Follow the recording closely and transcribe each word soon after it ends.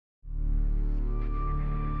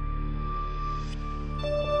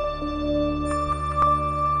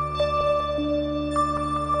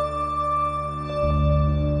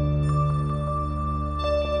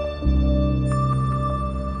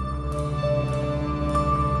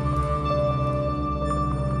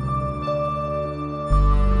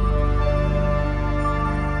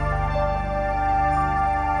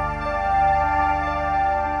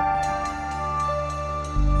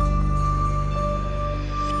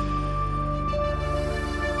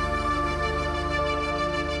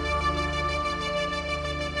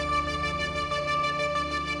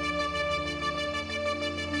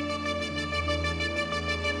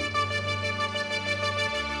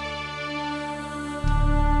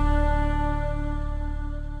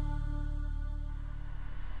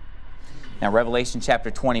Now, Revelation chapter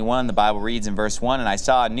 21, the Bible reads in verse 1, "And I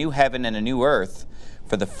saw a new heaven and a new earth,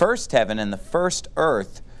 for the first heaven and the first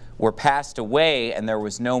earth were passed away, and there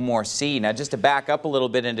was no more sea." Now, just to back up a little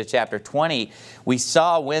bit into chapter 20, we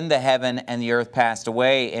saw when the heaven and the earth passed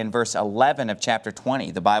away in verse 11 of chapter 20.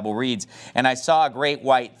 The Bible reads, "And I saw a great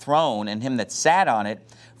white throne, and him that sat on it,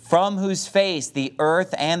 from whose face the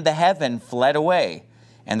earth and the heaven fled away,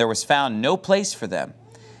 and there was found no place for them.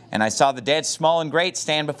 And I saw the dead, small and great,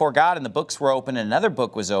 stand before God, and the books were opened, and another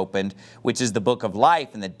book was opened, which is the book of life.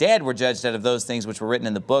 And the dead were judged out of those things which were written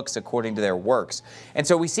in the books according to their works." And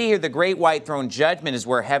so we see here the great white throne judgment is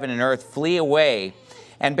where heaven and earth flee away.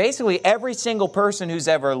 And basically every single person who's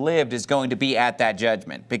ever lived is going to be at that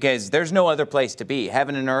judgment, because there's no other place to be.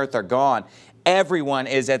 Heaven and earth are gone. Everyone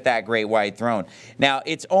is at that great white throne. Now,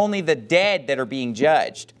 it's only the dead that are being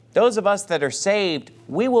judged. Those of us that are saved,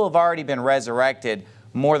 we will have already been resurrected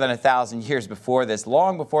more than 1,000 years before this.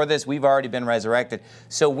 Long before this, we've already been resurrected.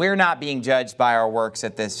 So we're not being judged by our works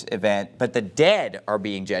at this event, but the dead are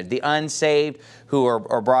being judged, the unsaved who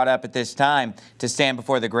are brought up at this time to stand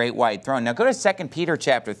before the great white throne. Now go to 2 Peter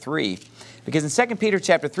chapter 3, because in 2 Peter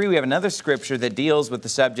chapter 3 we have another scripture that deals with the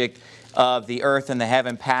subject of the earth and the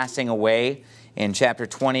heaven passing away. In chapter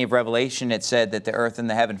 20 of Revelation, it said that the earth and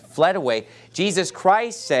the heaven fled away. Jesus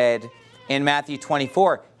Christ said in Matthew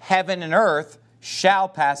 24, "Heaven and earth shall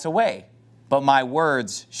pass away, but my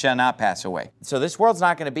words shall not pass away." So this world's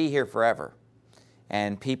not going to be here forever.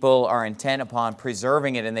 And people are intent upon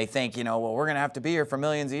preserving it, and they think, well, we're going to have to be here for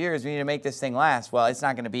millions of years. We need to make this thing last. Well, it's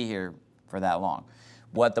not going to be here for that long.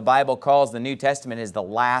 What the Bible calls the New Testament is the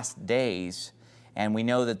last days. And we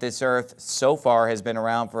know that this earth so far has been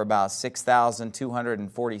around for about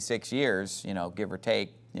 6,246 years, give or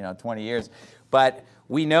take, 20 years. But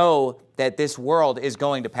we know that this world is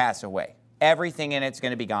going to pass away. Everything in it's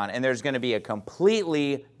going to be gone, and there's going to be a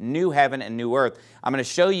completely new heaven and new earth. I'm going to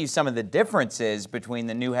show you some of the differences between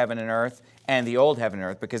the new heaven and earth and the old heaven and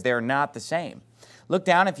earth, because they're not the same. Look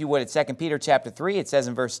down, if you would, at 2 Peter chapter 3. It says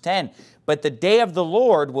in verse 10, "But the day of the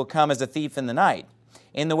Lord will come as a thief in the night,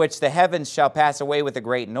 in the which the heavens shall pass away with a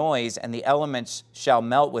great noise, and the elements shall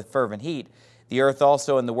melt with fervent heat. The earth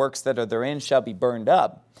also and the works that are therein shall be burned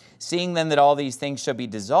up. Seeing then that all these things shall be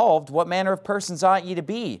dissolved, what manner of persons ought ye to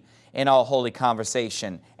be in all holy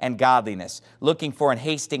conversation and godliness, looking for and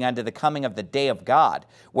hasting unto the coming of the day of God,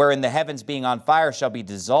 wherein the heavens being on fire shall be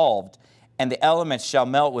dissolved, and the elements shall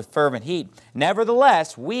melt with fervent heat.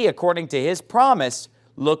 Nevertheless, we, according to his promise,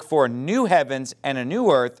 look for new heavens and a new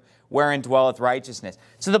earth, wherein dwelleth righteousness."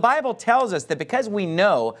 So the Bible tells us that because we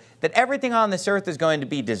know that everything on this earth is going to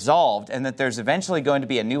be dissolved and that there's eventually going to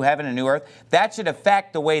be a new heaven and a new earth, that should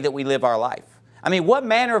affect the way that we live our life. I mean, what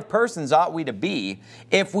manner of persons ought we to be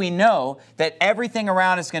if we know that everything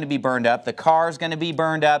around us is going to be burned up, the car is going to be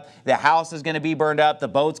burned up, the house is going to be burned up, the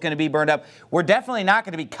boat's going to be burned up? We're definitely not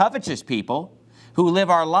going to be covetous people who live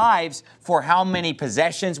our lives for how many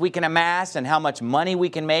possessions we can amass and how much money we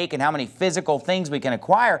can make and how many physical things we can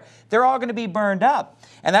acquire. They're all going to be burned up.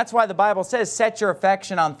 And that's why the Bible says, "Set your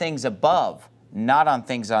affection on things above, not on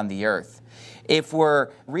things on the earth." If we're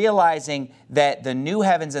realizing that the new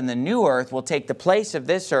heavens and the new earth will take the place of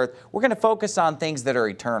this earth, we're going to focus on things that are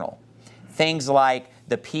eternal. Things like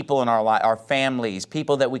the people in our life, our families,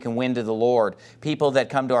 people that we can win to the Lord, people that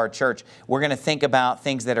come to our church. We're going to think about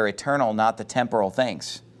things that are eternal, not the temporal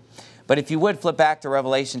things. But if you would, flip back to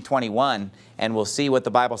Revelation 21, and we'll see what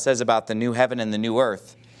the Bible says about the new heaven and the new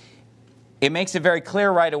earth. It makes it very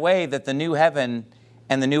clear right away that the new heaven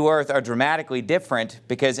and the new earth are dramatically different,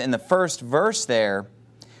 because in the first verse there,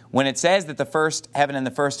 when it says that the first heaven and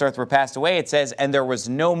the first earth were passed away, it says, "And there was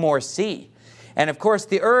no more sea." And of course,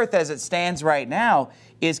 the earth as it stands right now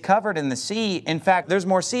is covered in the sea. In fact, there's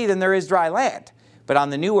more sea than there is dry land. But on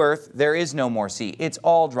the new earth, there is no more sea. It's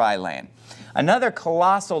all dry land. Another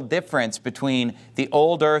colossal difference between the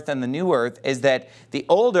old earth and the new earth is that the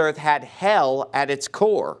old earth had hell at its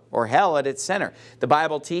core, or hell at its center. The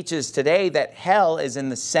Bible teaches today that hell is in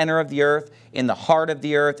the center of the earth, in the heart of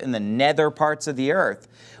the earth, in the nether parts of the earth.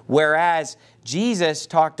 Whereas Jesus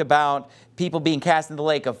talked about people being cast into the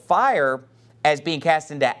lake of fire as being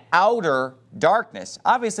cast into outer darkness.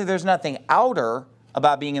 Obviously, there's nothing outer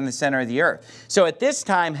about being in the center of the earth. So at this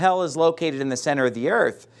time, hell is located in the center of the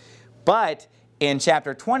earth. But in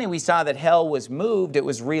chapter 20, we saw that hell was moved. It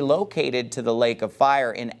was relocated to the lake of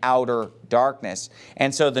fire in outer darkness.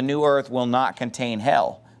 And so the new earth will not contain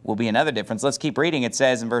hell. Will be another difference. Let's keep reading. It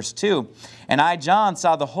says in verse 2, "And I, John,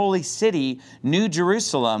 saw the holy city, New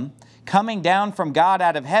Jerusalem, coming down from God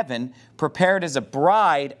out of heaven, prepared as a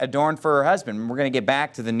bride adorned for her husband. And we're going to get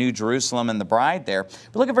back to the New Jerusalem and the bride there.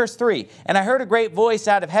 But look at verse 3. And I heard a great voice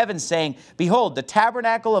out of heaven saying, Behold, the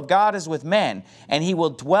tabernacle of God is with men, and he will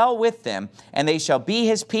dwell with them, and they shall be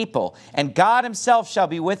his people. And God himself shall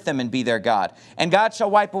be with them and be their God. And God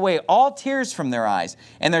shall wipe away all tears from their eyes,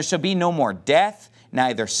 and there shall be no more death,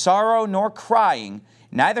 neither sorrow nor crying,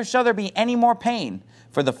 neither shall there be any more pain,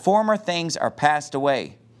 for the former things are passed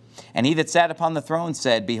away. And he that sat upon the throne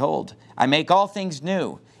said, Behold, I make all things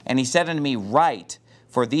new. And he said unto me, Write,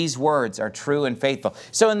 for these words are true and faithful.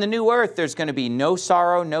 So in the new earth, there's going to be no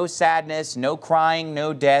sorrow, no sadness, no crying,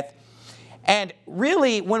 no death. And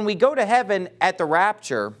really, when we go to heaven at the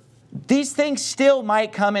rapture, these things still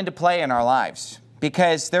might come into play in our lives.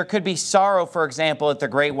 Because there could be sorrow, for example, at the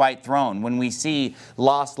great white throne. When we see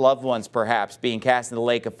lost loved ones, perhaps, being cast in the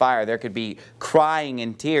lake of fire, there could be crying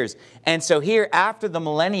and tears. And so here, after the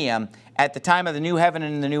millennium, at the time of the new heaven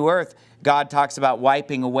and the new earth, God talks about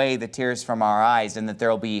wiping away the tears from our eyes, and that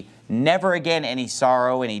there will be never again any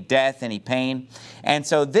sorrow, any death, any pain. And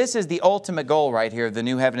so this is the ultimate goal right here, the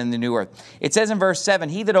new heaven and the new earth. It says in verse 7,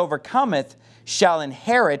 He that overcometh shall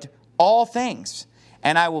inherit all things.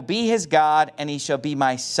 And I will be his God, and he shall be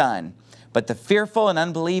my son. But the fearful and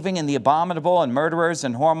unbelieving and the abominable and murderers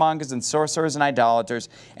and whoremongers and sorcerers and idolaters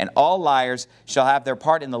and all liars shall have their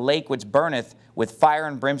part in the lake which burneth with fire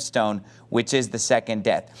and brimstone, which is the second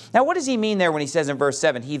death. Now, what does he mean there when he says in verse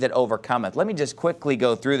 7, he that overcometh? Let me just quickly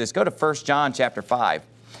go through this. Go to 1 John chapter 5.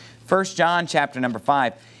 1 John chapter number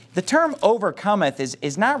 5. The term overcometh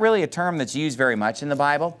is not really a term that's used very much in the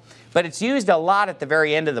Bible, but it's used a lot at the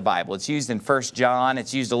very end of the Bible. It's used in 1 John.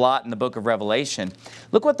 It's used a lot in the book of Revelation.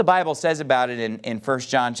 Look what the Bible says about it in 1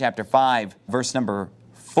 John chapter 5, verse number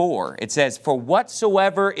 4. It says, For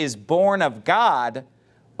whatsoever is born of God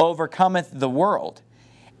overcometh the world.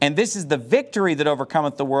 And this is the victory that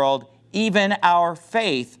overcometh the world, even our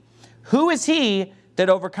faith. Who is he that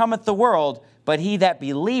overcometh the world, but he that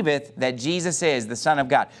believeth that Jesus is the Son of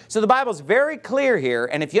God? So the Bible's very clear here,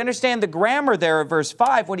 and if you understand the grammar there of verse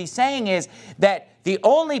 5, what he's saying is that the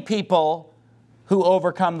only people who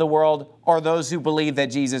overcome the world are those who believe that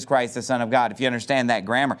Jesus Christ, the Son of God, if you understand that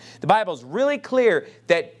grammar. The Bible's really clear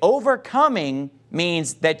that overcoming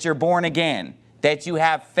means that you're born again, that you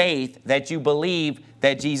have faith, that you believe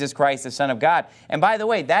that Jesus Christ, the Son of God. And by the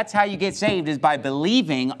way, that's how you get saved, is by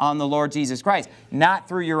believing on the Lord Jesus Christ, not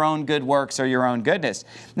through your own good works or your own goodness.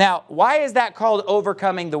 Now, why is that called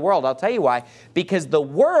overcoming the world? I'll tell you why. Because the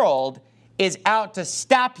world is out to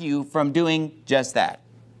stop you from doing just that.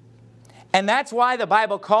 And that's why the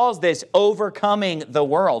Bible calls this overcoming the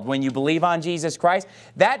world. When you believe on Jesus Christ,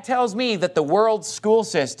 that tells me that the world's school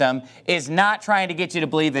system is not trying to get you to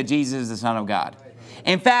believe that Jesus is the Son of God.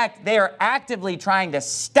 In fact, they are actively trying to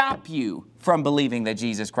stop you from believing that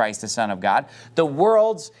Jesus Christ, the Son of God. The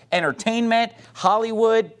world's entertainment,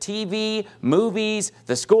 Hollywood, TV, movies,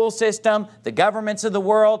 the school system, the governments of the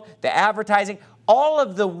world, the advertising, all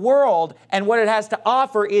of the world and what it has to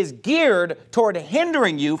offer is geared toward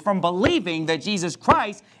hindering you from believing that Jesus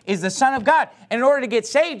Christ is the Son of God. And in order to get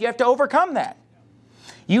saved, you have to overcome that.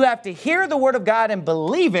 You have to hear the Word of God and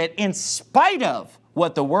believe it in spite of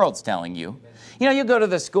what the world's telling you. You know, you go to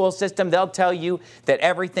the school system, they'll tell you that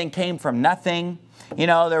everything came from nothing. You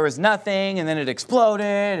know, there was nothing, and then it exploded,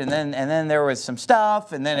 and then there was some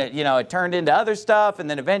stuff, and then it turned into other stuff, and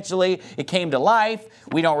then eventually it came to life.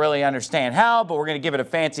 We don't really understand how, but we're going to give it a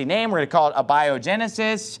fancy name. We're going to call it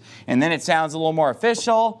abiogenesis, and then it sounds a little more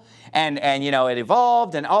official. And it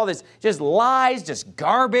evolved, and all this just lies, just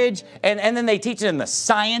garbage. And then they teach it in the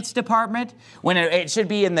science department when it should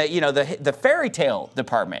be in the fairy tale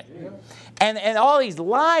department. Yeah. And all these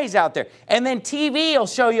lies out there. And then TV will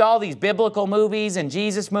show you all these biblical movies and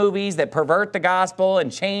Jesus movies that pervert the gospel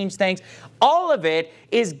and change things. All of it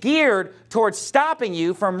is geared towards stopping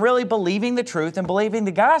you from really believing the truth and believing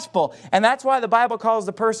the gospel. And that's why the Bible calls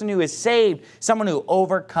the person who is saved someone who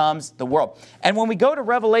overcomes the world. And when we go to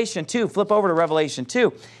Revelation 2, flip over to Revelation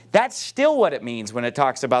 2, that's still what it means when it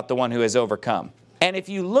talks about the one who has overcome. And if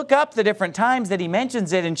you look up the different times that he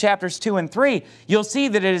mentions it in chapters 2 and 3, you'll see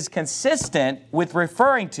that it is consistent with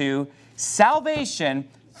referring to salvation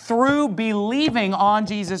through believing on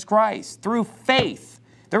Jesus Christ, through faith.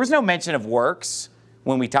 There was no mention of works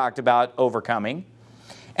when we talked about overcoming.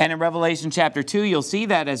 And in Revelation chapter 2, you'll see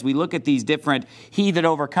that as we look at these different he that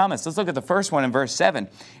overcometh. Let's look at the first one in verse 7.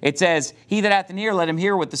 It says, He that hath an ear, let him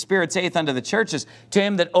hear what the Spirit saith unto the churches. To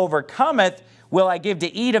him that overcometh will I give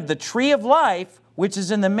to eat of the tree of life, which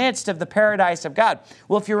is in the midst of the paradise of God.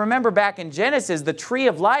 Well, if you remember back in Genesis, the tree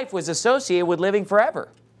of life was associated with living forever.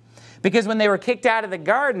 Because when they were kicked out of the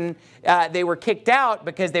garden, they were kicked out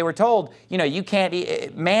because they were told, you know, you can't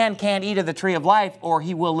eat, man can't eat of the tree of life or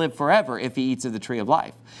he will live forever if he eats of the tree of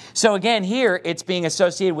life. So again, here it's being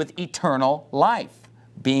associated with eternal life.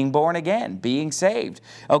 Being born again, being saved.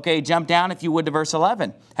 Okay, jump down if you would to verse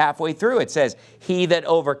 11. Halfway through it says, he that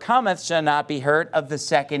overcometh shall not be hurt of the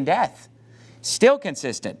second death. Still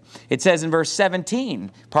consistent. It says in verse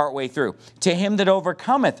 17, partway through, to him that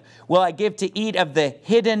overcometh will I give to eat of the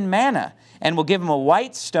hidden manna, and will give him a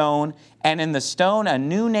white stone, and in the stone a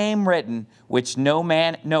new name written, which no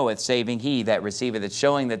man knoweth, saving he that receiveth it.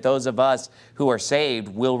 Showing that those of us who are saved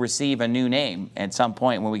will receive a new name at some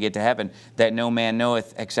point when we get to heaven, that no man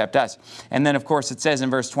knoweth except us. And then, of course, it says in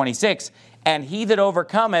verse 26, and he that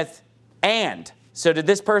overcometh, and. So did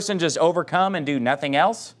this person just overcome and do nothing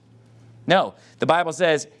else? No. The Bible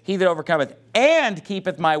says, he that overcometh and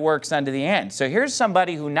keepeth my works unto the end. So here's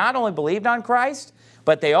somebody who not only believed on Christ,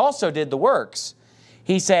 but they also did the works.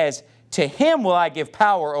 He says, to him will I give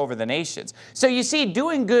power over the nations. So you see,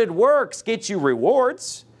 doing good works gets you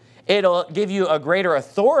rewards. It'll give you a greater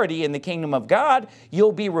authority in the kingdom of God.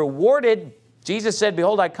 You'll be rewarded. Jesus said,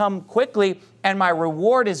 behold, I come quickly, and my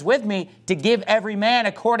reward is with me to give every man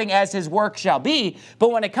according as his work shall be.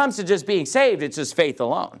 But when it comes to just being saved, it's just faith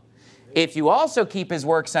alone. If you also keep his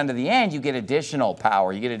works unto the end, you get additional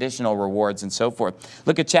power, you get additional rewards and so forth.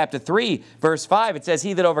 Look at chapter 3, verse 5. It says,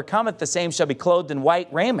 he that overcometh, the same shall be clothed in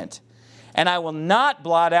white raiment. And I will not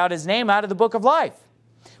blot out his name out of the book of life,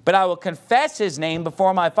 but I will confess his name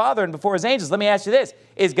before my Father and before his angels. Let me ask you this.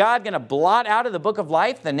 Is God going to blot out of the book of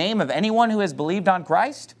life the name of anyone who has believed on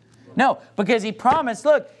Christ? No, because he promised,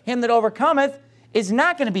 look, him that overcometh is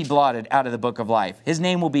not going to be blotted out of the book of life. His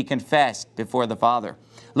name will be confessed before the Father.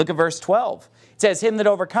 Look at verse 12. It says, him that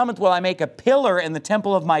overcometh will I make a pillar in the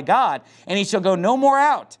temple of my God, and he shall go no more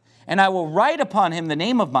out. And I will write upon him the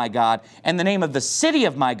name of my God, and the name of the city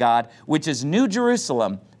of my God, which is New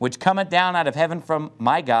Jerusalem, which cometh down out of heaven from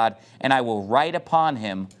my God, and I will write upon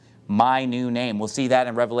him my new name. We'll see that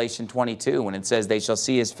in Revelation 22, when it says, they shall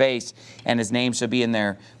see his face, and his name shall be in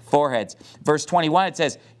their foreheads. Verse 21, it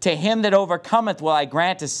says, to him that overcometh will I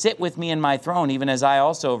grant to sit with me in my throne, even as I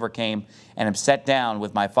also overcame and am set down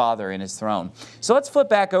with my Father in his throne. So let's flip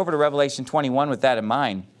back over to Revelation 21 with that in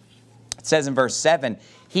mind. It says in verse 7,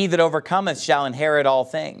 he that overcometh shall inherit all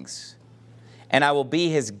things, and I will be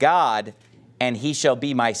his God, and he shall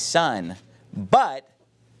be my son. But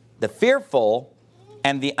the fearful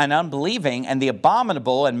and the unbelieving and the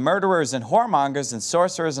abominable and murderers and whoremongers and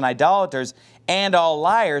sorcerers and idolaters and all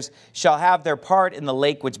liars shall have their part in the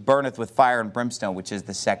lake which burneth with fire and brimstone, which is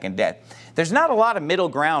the second death. There's not a lot of middle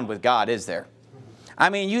ground with God, is there? I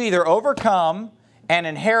mean, you either overcome and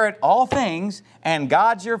inherit all things, and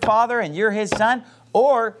God's your Father and you're his son,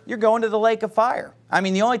 or you're going to the lake of fire. I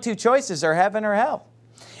mean, the only two choices are heaven or hell.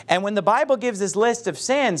 And when the Bible gives this list of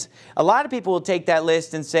sins, a lot of people will take that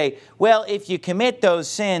list and say, well, if you commit those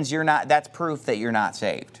sins, that's proof that you're not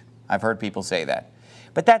saved. I've heard people say that.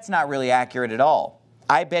 But that's not really accurate at all.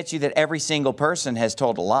 I bet you that every single person has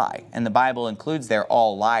told a lie, and the Bible includes they're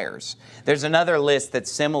all liars. There's another list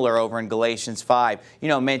that's similar over in Galatians 5. You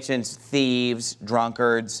know, mentions thieves,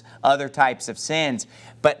 drunkards, other types of sins.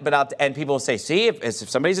 And people will say, see, if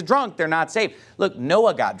somebody's a drunk, they're not saved. Look,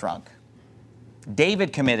 Noah got drunk.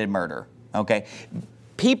 David committed murder, okay?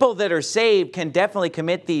 People that are saved can definitely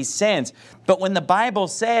commit these sins. But when the Bible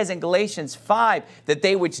says in Galatians 5 that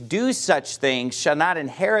they which do such things shall not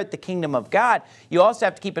inherit the kingdom of God, you also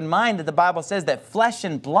have to keep in mind that the Bible says that flesh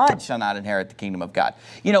and blood shall not inherit the kingdom of God.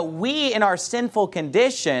 You know, we in our sinful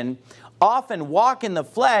condition often walk in the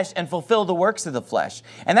flesh and fulfill the works of the flesh.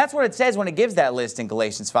 And that's what it says when it gives that list in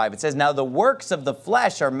Galatians 5. It says, now the works of the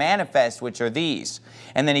flesh are manifest, which are these.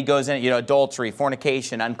 And then he goes in, you know, adultery,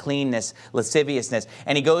 fornication, uncleanness, lasciviousness.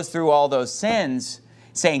 And he goes through all those sins,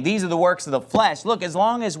 saying these are the works of the flesh. Look, as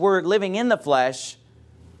long as we're living in the flesh,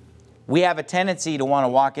 we have a tendency to want to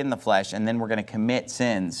walk in the flesh, and then we're going to commit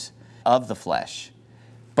sins of the flesh.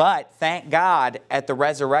 But thank God at the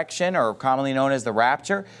resurrection, or commonly known as the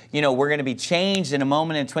rapture, you know, we're going to be changed in a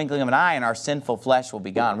moment, in a twinkling of an eye, and our sinful flesh will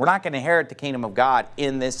be gone. We're not going to inherit the kingdom of God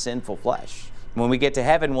in this sinful flesh. When we get to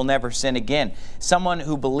heaven, we'll never sin again. Someone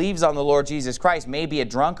who believes on the Lord Jesus Christ may be a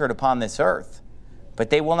drunkard upon this earth, but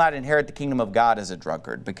they will not inherit the kingdom of God as a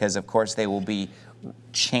drunkard, because, of course, they will be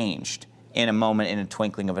changed in a moment, in a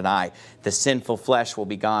twinkling of an eye. The sinful flesh will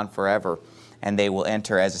be gone forever, and they will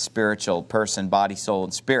enter as a spiritual person, body, soul,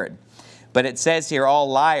 and spirit. But it says here, all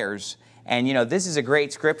liars. And, you know, this is a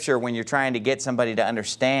great scripture when you're trying to get somebody to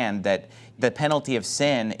understand that the penalty of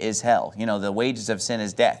sin is hell. You know, the wages of sin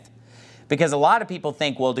is death. Because a lot of people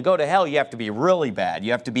think, well, to go to hell, you have to be really bad.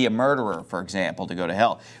 You have to be a murderer, for example, to go to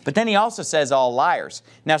hell. But then he also says all liars.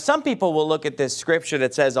 Now, some people will look at this scripture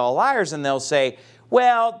that says all liars, and they'll say,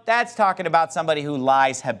 well, that's talking about somebody who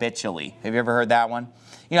lies habitually. Have you ever heard that one?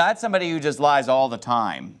 You know, that's somebody who just lies all the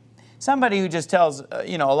time. Somebody who just tells, a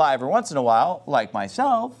lie every once in a while, like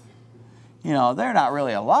myself, they're not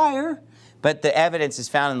really a liar. But the evidence is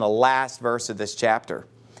found in the last verse of this chapter.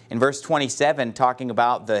 In verse 27, talking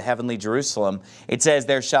about the heavenly Jerusalem, it says,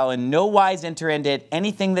 there shall in no wise enter into it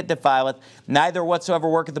anything that defileth, neither whatsoever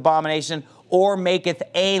worketh abomination, or maketh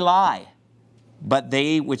a lie, but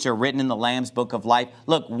they which are written in the Lamb's book of life.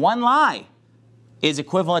 Look, one lie is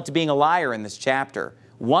equivalent to being a liar in this chapter.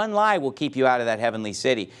 One lie will keep you out of that heavenly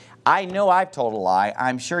city. I know I've told a lie.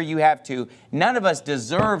 I'm sure you have too. None of us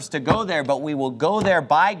deserves to go there, but we will go there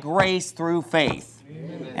by grace through faith.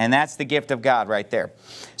 Amen. And that's the gift of God right there.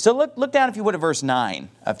 So look down, if you would, at verse 9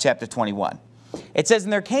 of chapter 21. It says,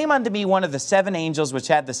 and there came unto me one of the 7 angels which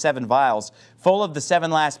had the 7 vials, full of the 7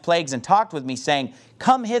 last plagues, and talked with me, saying,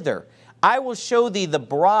 come hither, I will show thee the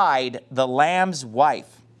bride, the Lamb's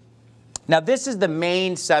wife. Now this is the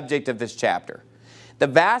main subject of this chapter. The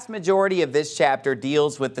vast majority of this chapter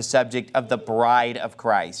deals with the subject of the bride of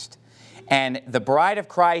Christ. And the bride of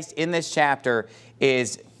Christ in this chapter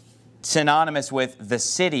is synonymous with the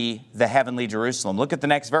city, the heavenly Jerusalem. Look at the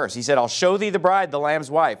next verse. He said, I'll show thee the bride, the Lamb's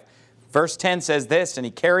wife. Verse 10 says this, and he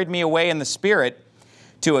carried me away in the spirit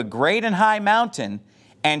to a great and high mountain,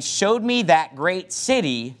 and showed me that great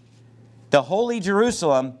city, the holy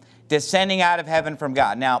Jerusalem, descending out of heaven from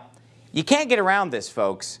God. Now, you can't get around this,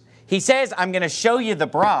 folks. He says, I'm going to show you the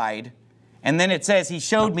bride, and then it says he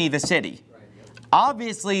showed me the city.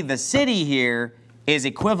 Obviously, the city here is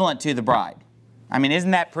equivalent to the bride. I mean,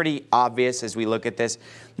 isn't that pretty obvious as we look at this?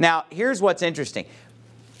 Now, here's what's interesting.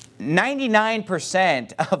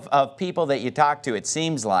 99% of people that you talk to, it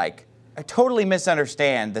seems like, totally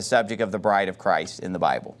misunderstand the subject of the bride of Christ in the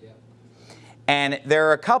Bible. Yeah. And there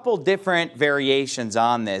are a couple different variations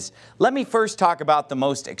on this. Let me first talk about the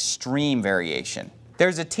most extreme variation.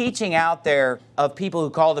 There's a teaching out there of people who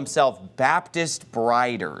call themselves Baptist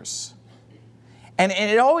briders. And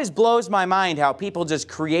it always blows my mind how people just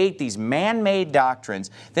create these man-made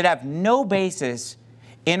doctrines that have no basis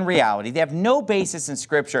in reality. They have no basis in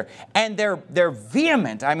Scripture. And they're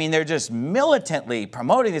vehement. I mean, they're just militantly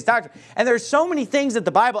promoting this doctrine. And there's so many things that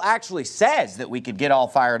the Bible actually says that we could get all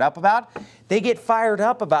fired up about. They get fired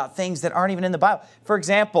up about things that aren't even in the Bible. For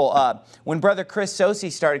example, when Brother Chris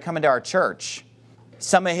Sosi started coming to our church,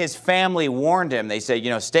 some of his family warned him. They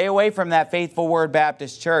said, stay away from that Faithful Word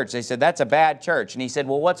Baptist church. They said, that's a bad church. And he said,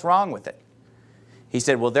 well, what's wrong with it? He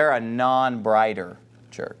said, well, they're a non-brider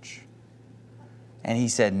church. And he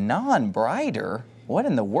said, non-brider? What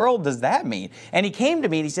in the world does that mean? And he came to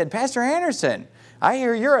me and he said, Pastor Anderson, I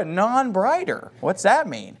hear you're a non-brider. What's that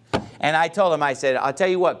mean? And I told him, I said, I'll tell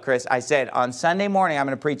you what, Chris. I said, on Sunday morning, I'm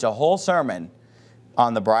going to preach a whole sermon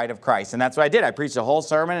on the bride of Christ. And that's what I did. I preached a whole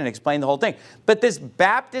sermon and explained the whole thing. But this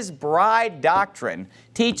Baptist bride doctrine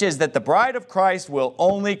teaches that the bride of Christ will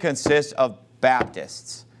only consist of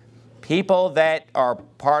Baptists, people that are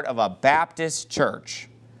part of a Baptist church.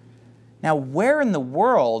 Now, where in the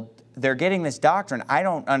world they're getting this doctrine, I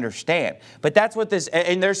don't understand. But that's what this,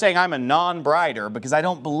 and they're saying I'm a non-brider because I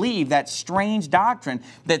don't believe that strange doctrine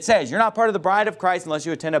that says you're not part of the bride of Christ unless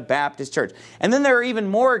you attend a Baptist church. And then there are even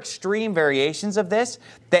more extreme variations of this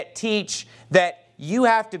that teach that you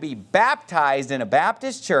have to be baptized in a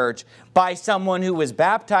Baptist church by someone who was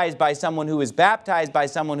baptized by someone who was baptized by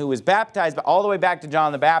someone who was baptized all the way back to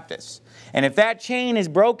John the Baptist. And if that chain is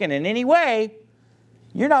broken in any way,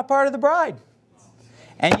 you're not part of the bride.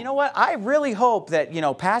 And you know what? I really hope that,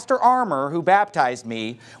 Pastor Armour, who baptized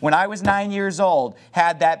me when I was 9 years old,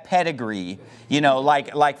 had that pedigree,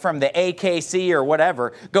 like from the AKC or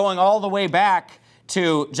whatever, going all the way back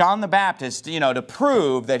to John the Baptist, to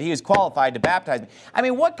prove that he is qualified to baptize me. I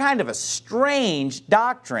mean, what kind of a strange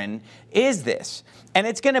doctrine is this? And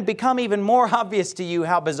it's going to become even more obvious to you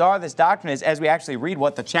how bizarre this doctrine is as we actually read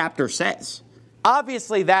what the chapter says.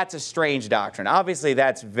 Obviously, that's a strange doctrine. Obviously,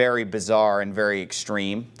 that's very bizarre and very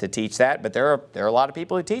extreme to teach that. But there are a lot of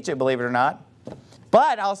people who teach it, believe it or not.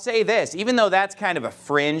 But I'll say this, even though that's kind of a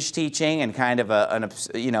fringe teaching and kind of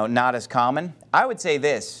not as common, I would say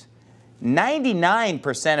this.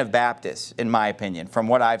 99% of Baptists, in my opinion, from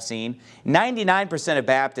what I've seen, 99% of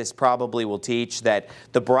Baptists probably will teach that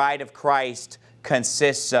the bride of Christ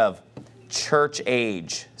consists of church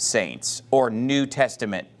age saints or New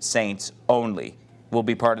Testament saints only. will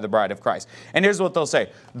be part of the bride of Christ. And here's what they'll say.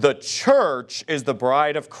 The church is the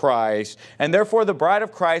bride of Christ, and therefore the bride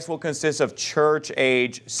of Christ will consist of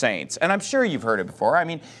church-age saints. And I'm sure you've heard it before. I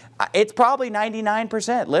mean, it's probably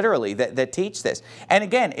 99% literally that teach this. And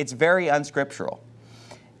again, it's very unscriptural.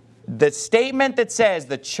 The statement that says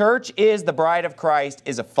the church is the bride of Christ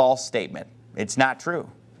is a false statement. It's not true.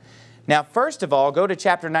 Now, first of all, go to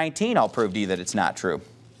chapter 19. I'll prove to you that it's not true.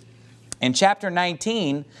 In chapter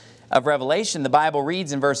 19 of Revelation, the Bible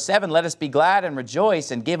reads in verse 7, "Let us be glad and rejoice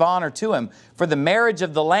and give honor to him, for the marriage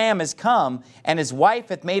of the Lamb is come, and his wife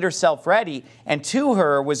hath made herself ready, and to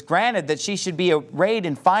her was granted that she should be arrayed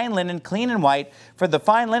in fine linen, clean and white, for the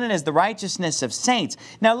fine linen is the righteousness of saints."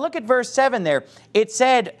 Now look at verse 7 there. It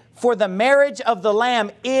said, "For the marriage of the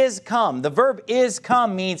Lamb is come." The verb "is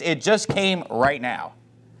come" means it just came right now.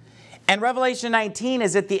 And Revelation 19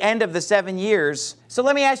 is at the end of the 7 years. So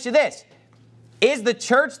let me ask you this. Is the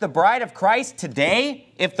church the bride of Christ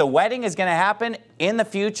today if the wedding is going to happen in the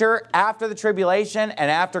future after the tribulation and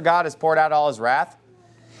after God has poured out all his wrath?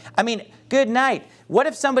 I mean, good night. What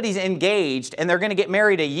if somebody's engaged and they're going to get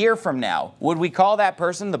married a year from now? Would we call that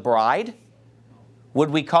person the bride? Would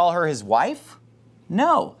we call her his wife?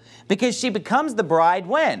 No, because she becomes the bride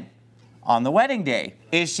when? On the wedding day.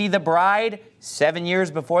 Is she the bride 7 years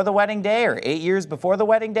before the wedding day or 8 years before the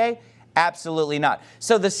wedding day? Absolutely not.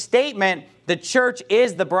 So the statement, the church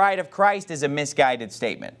is the bride of Christ, is a misguided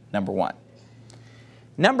statement, number one.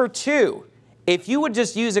 Number two, if you would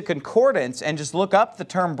just use a concordance and just look up the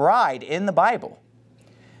term bride in the Bible,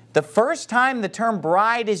 the first time the term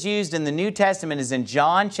bride is used in the New Testament is in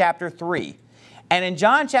John chapter 3. And in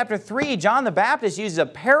John chapter 3, John the Baptist uses a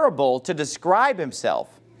parable to describe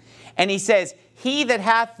himself. And he says, "He that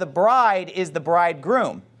hath the bride is the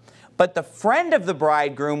bridegroom. But the friend of the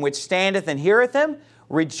bridegroom, which standeth and heareth him,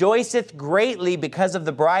 rejoiceth greatly because of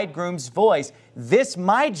the bridegroom's voice. This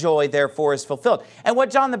my joy, therefore, is fulfilled." And what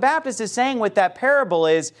John the Baptist is saying with that parable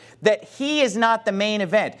is that he is not the main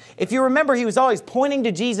event. If you remember, he was always pointing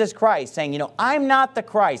to Jesus Christ, saying, you know, I'm not the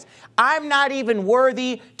Christ. I'm not even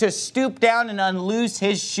worthy to stoop down and unloose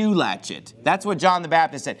his shoe latchet. That's what John the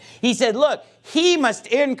Baptist said. He said, look, he must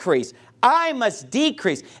increase. I must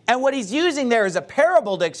decrease. And what he's using there is a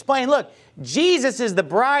parable to explain, look, Jesus is the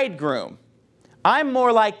bridegroom. I'm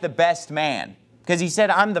more like the best man. Because he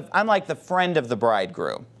said, I'm like the friend of the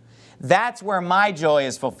bridegroom. That's where my joy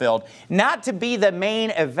is fulfilled. Not to be the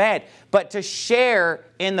main event, but to share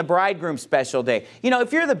in the bridegroom's special day. You know,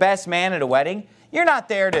 if you're the best man at a wedding, you're not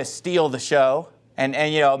there to steal the show and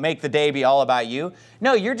you know, make the day be all about you.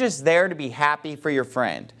 No, you're just there to be happy for your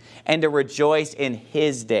friend and to rejoice in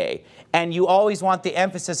his day. And you always want the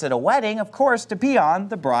emphasis at a wedding, of course, to be on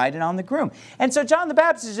the bride and on the groom. And so John the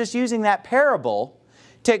Baptist is just using that parable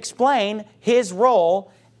to explain his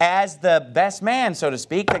role as the best man, so to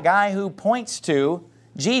speak, the guy who points to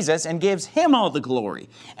Jesus and gives him all the glory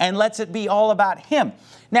and lets it be all about him.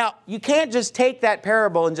 Now, you can't just take that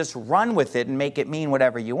parable and just run with it and make it mean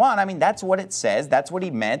whatever you want. I mean, that's what it says. That's what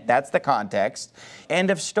he meant. That's the context.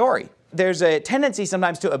 End of story. There's a tendency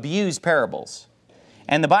sometimes to abuse parables.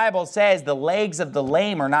 And the Bible says the legs of the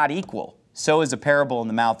lame are not equal. So is a parable in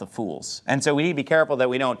the mouth of fools. And so we need to be careful that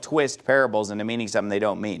we don't twist parables into meaning something they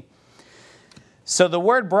don't mean. So the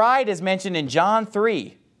word bride is mentioned in John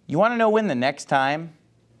 3. You want to know when the next time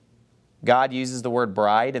God uses the word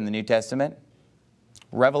bride in the New Testament?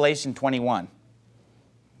 Revelation 21.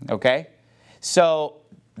 Okay? So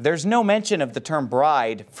there's no mention of the term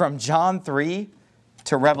bride from John 3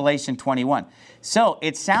 to Revelation 21. So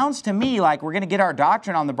it sounds to me like we're going to get our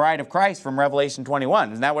doctrine on the bride of Christ from Revelation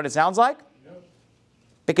 21. Isn't that what it sounds like? Yep.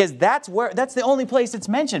 Because that's the only place it's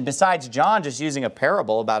mentioned besides John just using a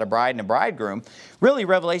parable about a bride and a bridegroom. Really,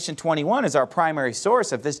 Revelation 21 is our primary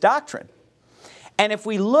source of this doctrine. And if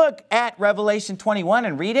we look at Revelation 21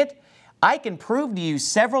 and read it, I can prove to you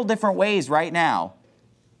several different ways right now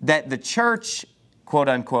that the church, quote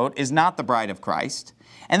unquote, is not the bride of Christ.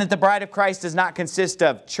 And that the bride of Christ does not consist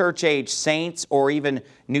of church-age saints or even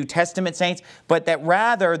New Testament saints, but that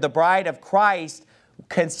rather the bride of Christ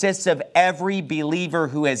consists of every believer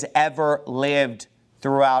who has ever lived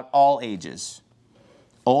throughout all ages.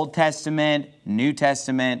 Old Testament, New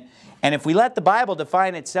Testament. And if we let the Bible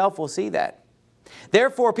define itself, we'll see that.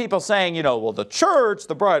 Therefore, people saying, you know, well, the church,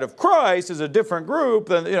 the bride of Christ, is a different group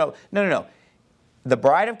than, you know. No. The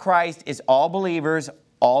bride of Christ is all believers,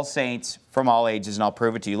 all saints from all ages, and I'll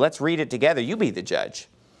prove it to you. Let's read it together. You be the judge.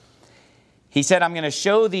 He said, I'm going to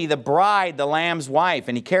show thee the bride, the Lamb's wife.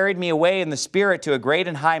 And he carried me away in the Spirit to a great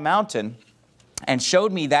and high mountain and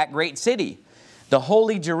showed me that great city, the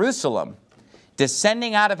holy Jerusalem,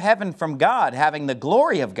 descending out of heaven from God, having the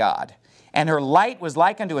glory of God. And her light was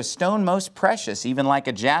like unto a stone most precious, even like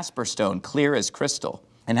a jasper stone, clear as crystal,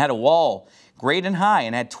 and had a wall great and high,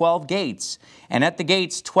 and had 12 gates, and at the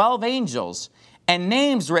gates 12 angels, and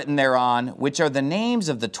names written thereon, which are the names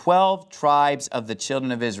of the 12 tribes of the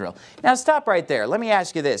children of Israel. Now stop right there. Let me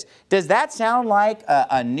ask you this. Does that sound like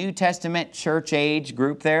a New Testament church age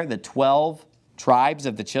group there, the 12 tribes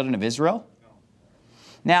of the children of Israel?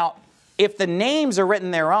 Now, if the names are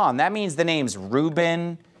written thereon, that means the names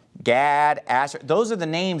Reuben, Gad, Asher, those are the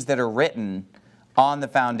names that are written on the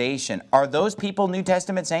foundation. Are those people New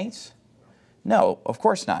Testament saints? No, of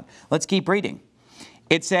course not. Let's keep reading.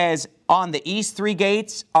 It says, on the east 3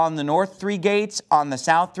 gates, on the north 3 gates, on the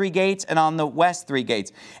south 3 gates, and on the west 3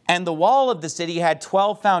 gates. And the wall of the city had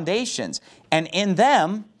 12 foundations, and in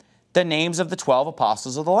them the names of the 12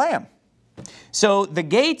 apostles of the Lamb. So the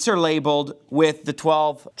gates are labeled with the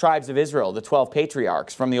 12 tribes of Israel, the 12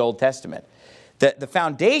 patriarchs from the Old Testament. The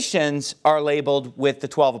foundations are labeled with the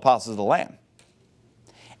 12 apostles of the Lamb.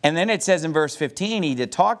 And then it says in verse 15, he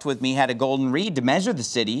that talked with me had a golden reed to measure the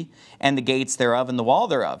city, and the gates thereof, and the wall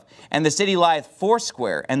thereof. And the city lieth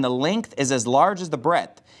foursquare, and the length is as large as the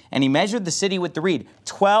breadth. And he measured the city with the reed,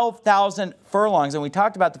 12,000 furlongs. And we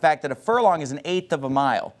talked about the fact that a furlong is an eighth of a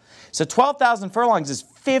mile. So 12,000 furlongs is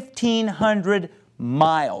 1,500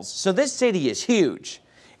 miles. So this city is huge.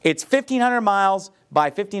 It's 1,500 miles by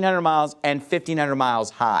 1,500 miles and 1,500 miles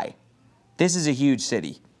high. This is a huge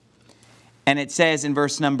city. And it says in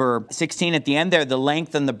verse number 16 at the end there, the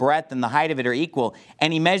length and the breadth and the height of it are equal.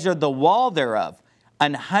 And he measured the wall thereof,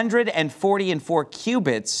 144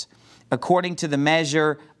 cubits, according to the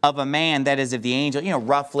measure of a man, that is of the angel,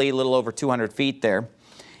 roughly a little over 200 feet there.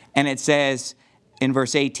 And it says in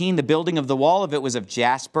verse 18, the building of the wall of it was of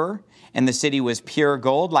jasper, and the city was pure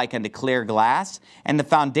gold, like unto clear glass. And the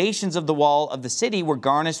foundations of the wall of the city were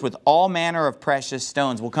garnished with all manner of precious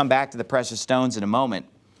stones. We'll come back to the precious stones in a moment.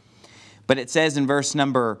 But it says in verse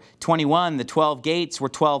number 21, the 12 gates were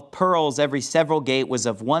 12 pearls. Every several gate was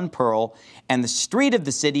of 1 pearl. And the street of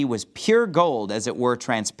the city was pure gold, as it were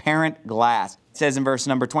transparent glass. It says in verse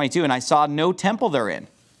number 22, and I saw no temple therein,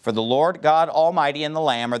 for the Lord God Almighty and the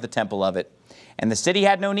Lamb are the temple of it. And the city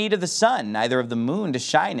had no need of the sun, neither of the moon to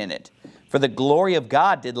shine in it. For the glory of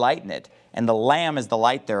God did lighten it, and the Lamb is the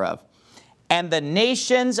light thereof. And the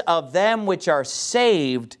nations of them which are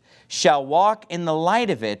saved shall walk in the light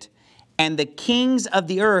of it, and the kings of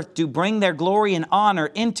the earth do bring their glory and honor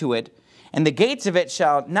into it, and the gates of it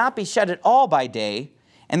shall not be shut at all by day,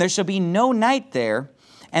 and there shall be no night there,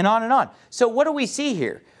 and on and on. So what do we see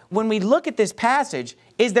here? When we look at this passage,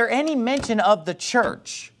 is there any mention of the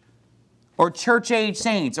church? Or church-age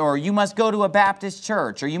saints, or you must go to a Baptist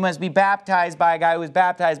church, or you must be baptized by a guy who was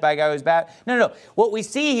baptized by a guy who was baptized. No. What we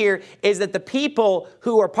see here is that the people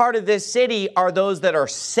who are part of this city are those that are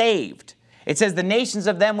saved. It says, the nations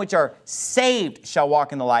of them which are saved shall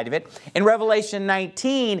walk in the light of it. In Revelation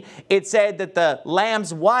 19, it said that the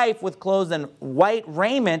Lamb's wife was clothed in white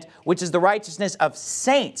raiment, which is the righteousness of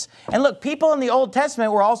saints. And look, people in the Old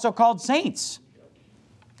Testament were also called saints.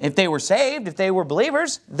 If they were saved, if they were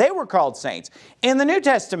believers, they were called saints. In the New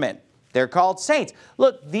Testament, they're called saints.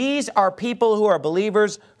 Look, these are people who are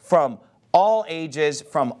believers from all ages,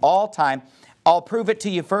 from all time. I'll prove it to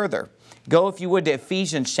you further. Go, if you would, to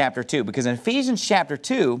Ephesians chapter 2, because in Ephesians chapter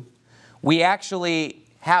 2, we actually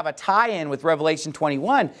have a tie-in with Revelation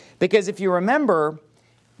 21, because if you remember,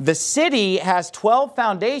 the city has 12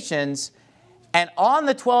 foundations, and on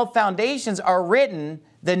the 12 foundations are written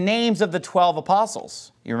the names of the 12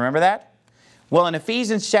 apostles. You remember that? Well, in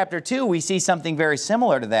Ephesians chapter 2, we see something very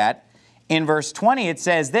similar to that. In verse 20, it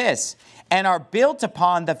says this, and are built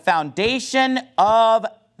upon the foundation of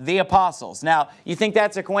the apostles. Now, you think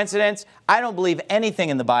that's a coincidence? I don't believe anything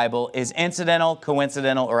in the Bible is incidental,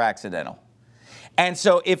 coincidental, or accidental. And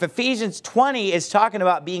so if Ephesians 20 is talking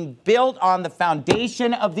about being built on the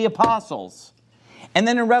foundation of the apostles, and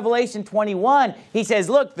then in Revelation 21, he says,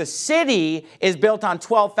 look, the city is built on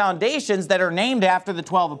 12 foundations that are named after the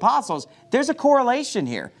 12 apostles. There's a correlation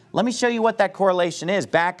here. Let me show you what that correlation is.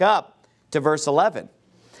 Back up to verse 11.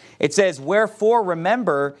 It says, wherefore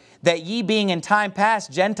remember that ye being in time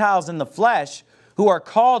past Gentiles in the flesh, who are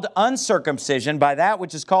called uncircumcision by that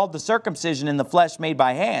which is called the circumcision in the flesh made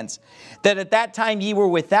by hands, that at that time ye were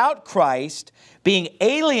without Christ, being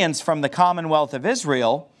aliens from the commonwealth of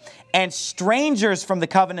Israel, and strangers from the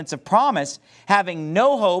covenants of promise, having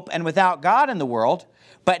no hope and without God in the world.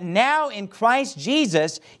 But now in Christ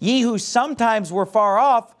Jesus, ye who sometimes were far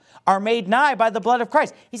off, are made nigh by the blood of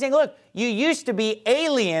Christ. He's saying, look, you used to be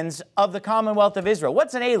aliens of the commonwealth of Israel.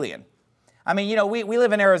 What's an alien? I mean, we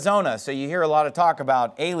live in Arizona, so you hear a lot of talk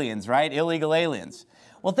about aliens, right? Illegal aliens.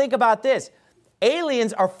 Well, think about this.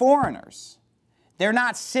 Aliens are foreigners. They're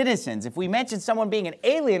not citizens. If we mention someone being an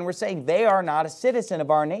alien, we're saying they are not a citizen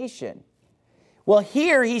of our nation. Well,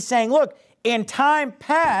 here he's saying, look, in time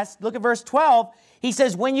past, look at verse 12, he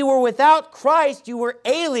says, when you were without Christ, you were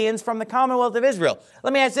aliens from the commonwealth of Israel.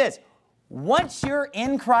 Let me ask this. Once you're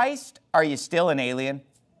in Christ, are you still an alien?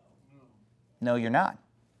 No, you're not.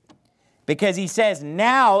 Because he says,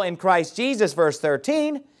 now in Christ Jesus, verse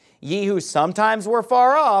 13, ye who sometimes were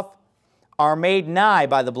far off are made nigh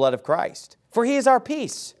by the blood of Christ. For he is our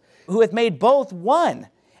peace, who hath made both one.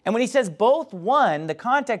 And when he says both one, the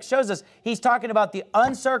context shows us he's talking about the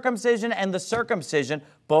uncircumcision and the circumcision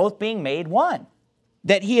both being made one.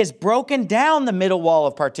 That he has broken down the middle wall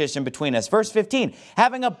of partition between us. Verse 15,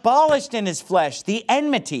 having abolished in his flesh the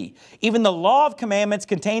enmity, even the law of commandments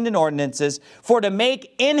contained in ordinances, for to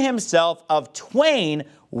make in himself of twain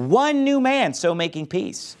one new man, so making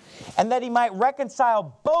peace. And that he might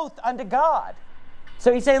reconcile both unto God.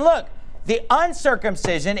 So he's saying, look, the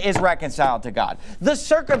uncircumcision is reconciled to God. The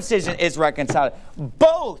circumcision is reconciled.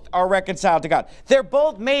 Both are reconciled to God. They're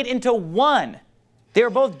both made into one.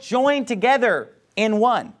 They're both joined together in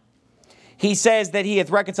one. He says that he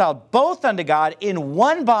hath reconciled both unto God in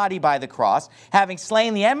one body by the cross, having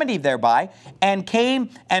slain the enmity thereby, and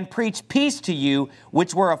came and preached peace to you,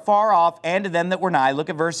 which were afar off, and to them that were nigh.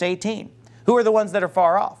 Look at verse 18. Who are the ones that are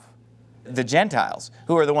far off? The Gentiles.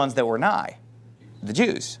 Who are the ones that were nigh? The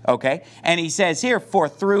Jews. Okay. And he says here, for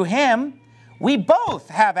through him we both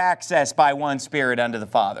have access by one Spirit unto the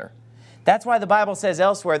Father. That's why the Bible says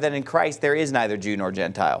elsewhere that in Christ there is neither Jew nor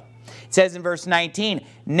Gentile. It says in verse 19,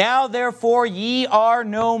 now therefore ye are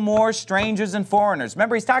no more strangers and foreigners.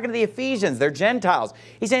 Remember, he's talking to the Ephesians. They're Gentiles.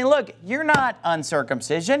 He's saying, look, you're not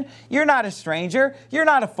uncircumcision. You're not a stranger. You're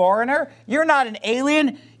not a foreigner. You're not an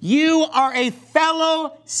alien. You are a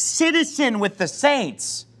fellow citizen with the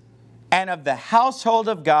saints and of the household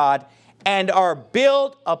of God, and are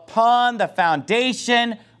built upon the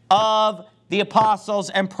foundation of the apostles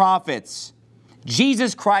and prophets,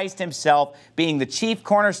 Jesus Christ himself being the chief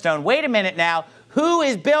cornerstone. Wait a minute now. Who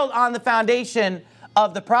is built on the foundation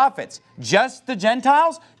of the prophets? Just the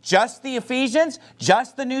Gentiles? Just the Ephesians?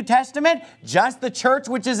 Just the New Testament? Just the church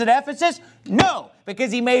which is at Ephesus? No,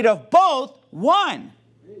 because he made of both one.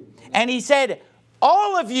 And he said,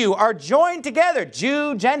 all of you are joined together,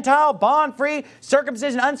 Jew, Gentile, bond, free,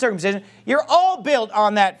 circumcision, uncircumcision. You're all built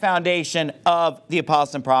on that foundation of the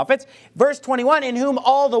apostles and prophets. Verse 21, in whom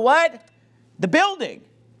all the what? The building.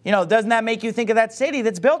 You know, doesn't that make you think of that city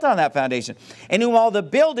that's built on that foundation? In whom all the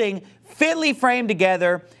building fitly framed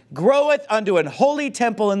together groweth unto an holy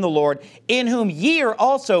temple in the Lord, in whom ye are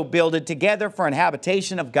also builded together for an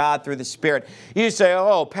habitation of God through the Spirit. You say,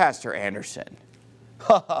 oh, Pastor Anderson.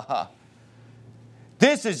 Ha ha ha.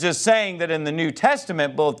 This is just saying that in the New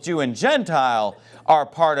Testament, both Jew and Gentile are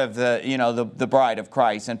part of the bride of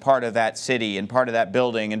Christ and part of that city and part of that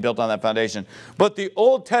building and built on that foundation. But the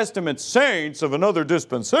Old Testament saints of another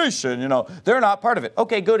dispensation, they're not part of it.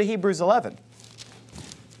 Okay, go to Hebrews 11.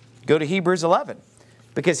 Go to Hebrews 11.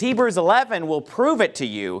 Because Hebrews 11 will prove it to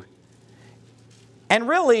you. And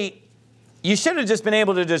really, you should have just been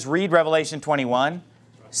able to just read Revelation 21,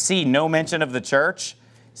 see no mention of the church,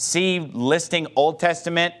 see listing Old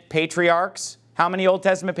Testament patriarchs. How many Old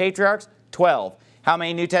Testament patriarchs? 12. How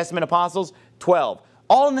many New Testament apostles? 12.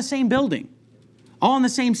 All in the same building. All in the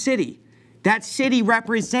same city. That city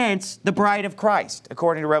represents the bride of Christ,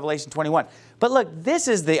 according to Revelation 21. But look, this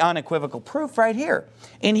is the unequivocal proof right here.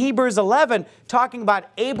 In Hebrews 11, talking about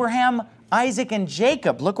Abraham, Isaac, and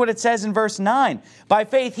Jacob. Look what it says in verse 9. By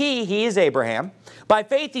faith he is Abraham. By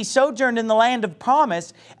faith he sojourned in the land of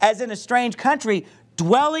promise, as in a strange country,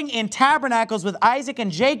 dwelling in tabernacles with Isaac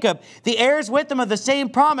and Jacob, the heirs with them of the same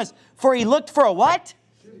promise. For he looked for a what?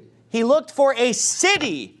 He looked for a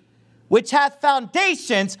city which hath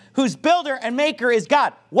foundations, whose builder and maker is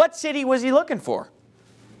God. What city was he looking for?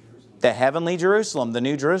 The heavenly Jerusalem, the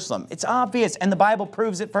New Jerusalem. It's obvious, and the Bible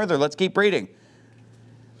proves it further. Let's keep reading.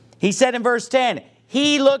 He said in verse 10,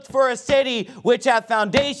 he looked for a city which hath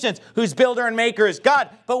foundations, whose builder and maker is God.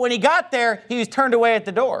 But when he got there, he was turned away at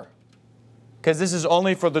the door. Because this is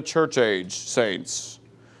only for the church age saints.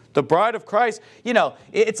 The bride of Christ,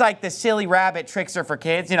 it's like the silly rabbit tricks are for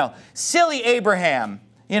kids. Silly Abraham,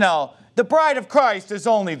 the bride of Christ is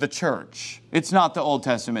only the church. It's not the Old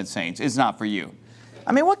Testament saints. It's not for you.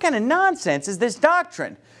 I mean, what kind of nonsense is this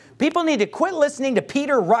doctrine? People need to quit listening to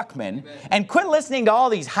Peter Ruckman and quit listening to all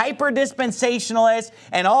these hyper-dispensationalists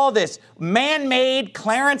and all this man-made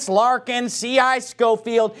Clarence Larkin, C.I.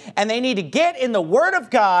 Schofield, and they need to get in the Word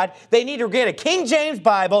of God. They need to get a King James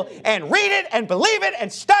Bible and read it and believe it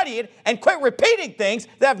and study it and quit repeating things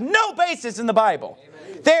that have no basis in the Bible.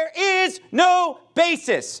 There is no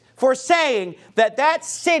basis for saying that that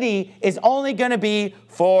city is only going to be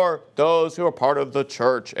for those who are part of the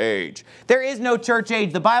church age. There is no church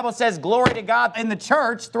age. The Bible says glory to God in the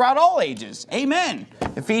church throughout all ages. Amen.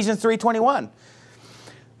 Ephesians 3:21.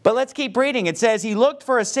 But let's keep reading. It says, he looked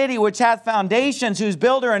for a city which hath foundations, whose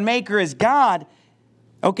builder and maker is God.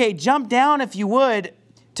 Okay, jump down, if you would,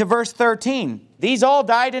 to verse 13. These all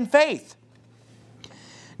died in faith,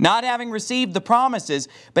 not having received the promises,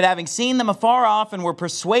 but having seen them afar off, and were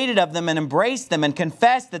persuaded of them, and embraced them, and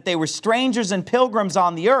confessed that they were strangers and pilgrims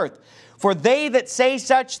on the earth. For they that say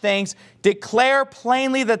such things declare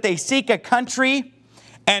plainly that they seek a country,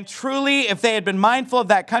 and truly, if they had been mindful of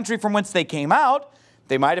that country from whence they came out,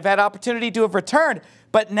 they might have had opportunity to have returned.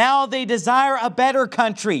 But now they desire a better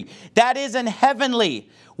country, that is an heavenly.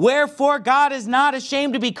 Wherefore God is not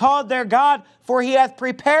ashamed to be called their God, for he hath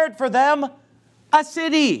prepared for them a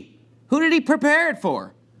city. Who did he prepare it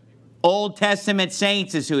for? Old Testament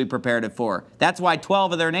saints is who he prepared it for. That's why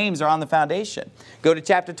 12 of their names are on the foundation. Go to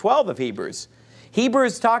chapter 12 of Hebrews.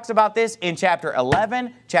 Hebrews talks about this in chapter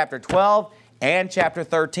 11, chapter 12, and chapter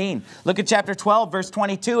 13. Look at chapter 12, verse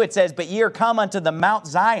 22. It says, but ye are come unto the Mount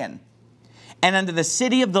Zion, and unto the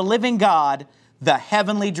city of the living God, the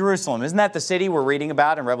heavenly Jerusalem. Isn't that the city we're reading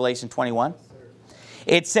about in Revelation 21?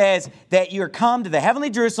 It says that you're come to the heavenly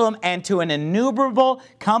Jerusalem and to an innumerable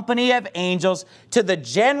company of angels, to the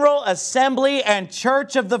general assembly and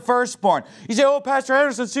church of the firstborn. You say, oh, Pastor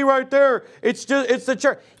Anderson, see right there, it's the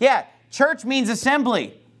church. Yeah, church means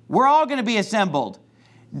assembly. We're all going to be assembled.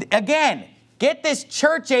 Again, get this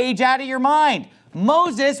church age out of your mind.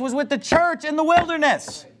 Moses was with the church in the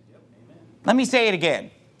wilderness. Let me say it again.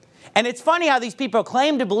 And it's funny how these people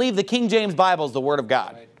claim to believe the King James Bible is the Word of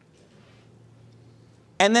God.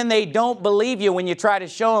 And then they don't believe you when you try to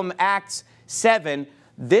show them Acts 7.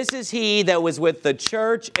 This is he that was with the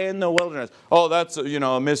church in the wilderness. Oh, that's,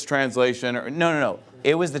 a mistranslation. No.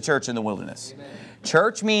 It was the church in the wilderness. Amen.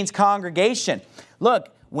 Church means congregation. Look,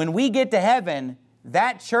 when we get to heaven,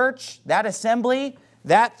 that church, that assembly,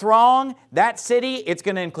 that throng, that city, it's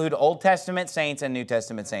going to include Old Testament saints and New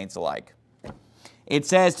Testament saints alike. It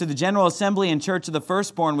says, to the general assembly and church of the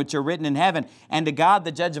firstborn, which are written in heaven, and to God,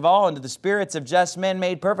 the judge of all, and to the spirits of just men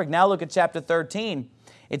made perfect. Now look at chapter 13.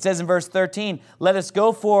 It says in verse 13, let us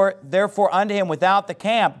go therefore unto him without the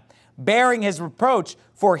camp, bearing his reproach.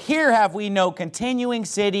 For here have we no continuing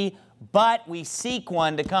city, but we seek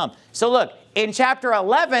one to come. So look, in chapter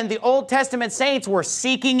 11, the Old Testament saints were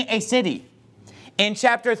seeking a city. In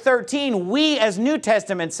chapter 13, we as New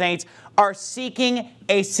Testament saints are seeking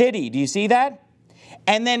a city. Do you see that?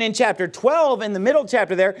 And then in chapter 12, in the middle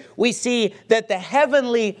chapter there, we see that the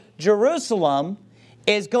heavenly Jerusalem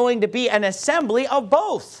is going to be an assembly of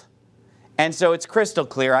both. And so it's crystal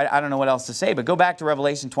clear. I don't know what else to say, but go back to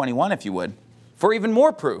Revelation 21, if you would, for even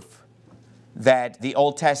more proof that the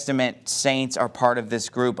Old Testament saints are part of this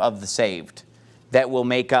group of the saved that will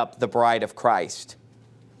make up the bride of Christ.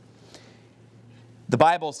 The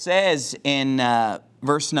Bible says in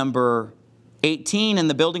verse number 18, and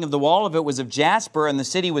the building of the wall of it was of jasper, and the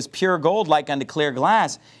city was pure gold like unto clear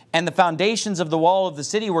glass, and the foundations of the wall of the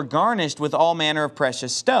city were garnished with all manner of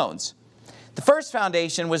precious stones. The first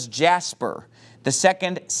foundation was jasper, the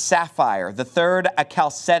second sapphire, the third a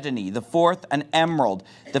chalcedony, the fourth an emerald,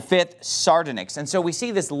 the fifth sardonyx. And so we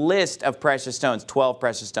see this list of precious stones, 12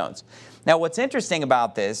 precious stones. Now what's interesting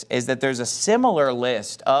about this is that there's a similar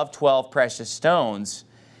list of 12 precious stones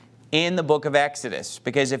in the book of Exodus,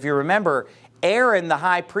 because if you remember, Aaron, the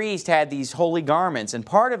high priest, had these holy garments, and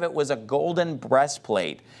part of it was a golden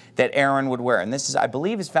breastplate that Aaron would wear. And this is, I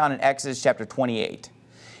believe, is found in Exodus chapter 28.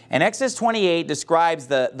 And Exodus 28 describes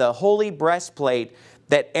the holy breastplate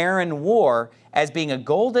that Aaron wore as being a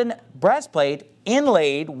golden breastplate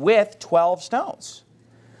inlaid with 12 stones.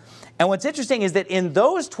 And what's interesting is that in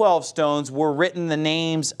those 12 stones were written the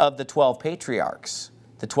names of the 12 patriarchs,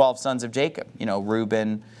 the 12 sons of Jacob,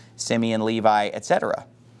 Reuben, Simeon, Levi, etc.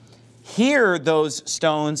 Here, those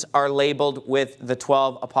stones are labeled with the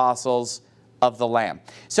 12 apostles of the Lamb.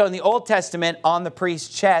 So in the Old Testament, on the priest's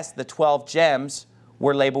chest, the 12 gems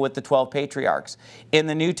were labeled with the 12 patriarchs. In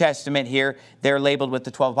the New Testament here, they're labeled with the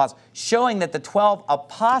 12 apostles, showing that the 12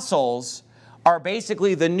 apostles are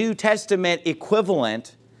basically the New Testament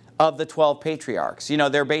equivalent of the 12 patriarchs.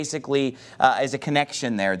 They're basically as a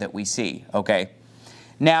connection there that we see, okay?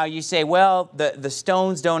 Now you say, well, the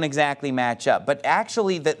stones don't exactly match up. But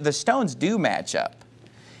actually the stones do match up.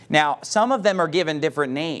 Now, some of them are given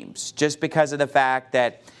different names just because of the fact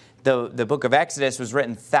that the book of Exodus was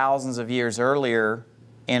written thousands of years earlier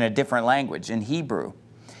in a different language, in Hebrew.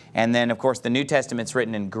 And then, of course, the New Testament's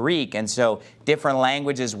written in Greek. And so different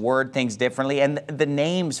languages word things differently. And the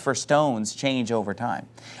names for stones change over time.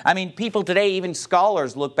 I mean, people today, even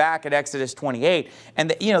scholars, look back at Exodus 28, and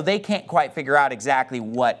they can't quite figure out exactly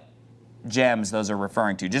what gems those are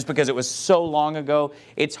referring to. Just because it was so long ago,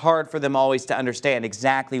 it's hard for them always to understand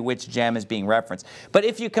exactly which gem is being referenced. But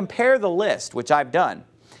if you compare the list, which I've done,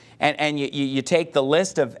 and you take the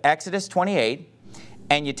list of Exodus 28,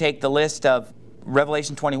 and you take the list of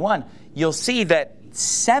Revelation 21, you'll see that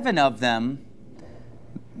 7 of them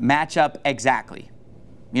match up exactly.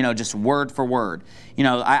 Just word for word.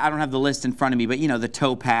 I don't have the list in front of me, but the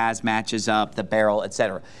topaz matches up, the beryl,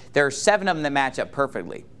 etc. There are 7 of them that match up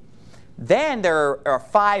perfectly. Then there are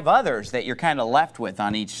 5 others that you're kind of left with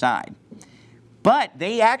on each side. But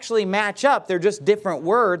they actually match up. They're just different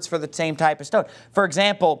words for the same type of stone. For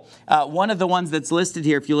example, one of the ones that's listed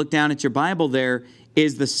here, if you look down at your Bible there,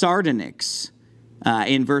 is the sardonyx.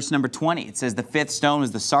 In verse number 20, it says the 5th stone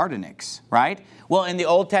is the sardonyx, right? Well, in the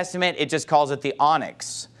Old Testament, it just calls it the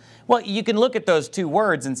onyx. Well, you can look at those 2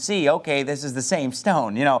 words and see, okay, this is the same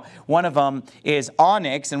stone. One of them is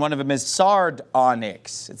onyx and one of them is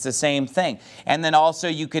sardonyx. It's the same thing. And then also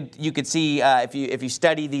you could see, if you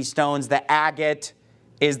study these stones, the agate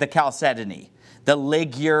is the chalcedony. The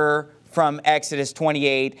ligure from Exodus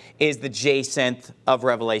 28 is the jacinth of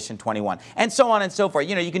Revelation 21. And so on and so forth.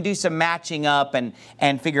 You can do some matching up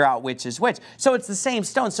and figure out which is which. So it's the same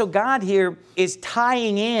stone. So God here is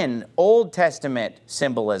tying in Old Testament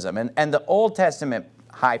symbolism and the Old Testament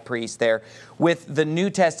high priest there with the New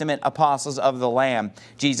Testament apostles of the Lamb.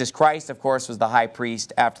 Jesus Christ, of course, was the high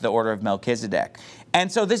priest after the order of Melchizedek.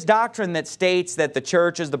 And so this doctrine that states that the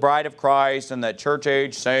church is the bride of Christ and that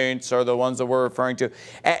church-age saints are the ones that we're referring to,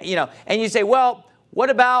 and you say, well, what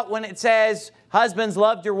about when it says, husbands,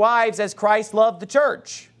 loved your wives as Christ loved the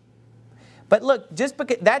church? But look, just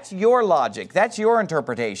because that's your logic, that's your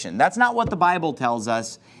interpretation. That's not what the Bible tells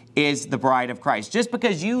us is the bride of Christ. Just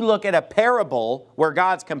because you look at a parable where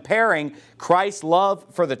God's comparing Christ's love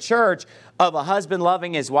for the church of a husband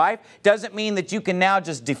loving his wife doesn't mean that you can now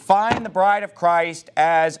just define the bride of Christ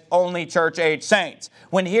as only church-age saints.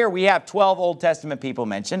 When here we have 12 Old Testament people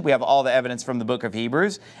mentioned, we have all the evidence from the book of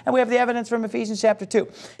Hebrews, and we have the evidence from Ephesians chapter 2.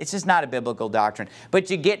 It's just not a biblical doctrine. But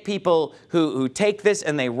you get people who take this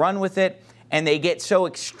and they run with it, and they get so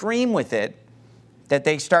extreme with it that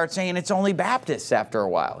they start saying it's only Baptists after a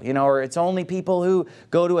while, or it's only people who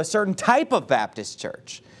go to a certain type of Baptist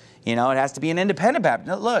church. It has to be an independent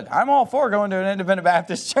Baptist. Look, I'm all for going to an independent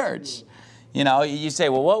Baptist church. You say,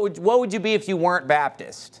 well, what would you be if you weren't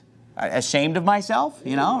Baptist? Ashamed of myself,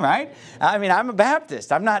 right? I mean, I'm a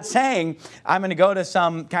Baptist. I'm not saying I'm going to go to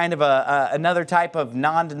some kind of another type of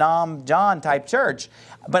non-denom John type church.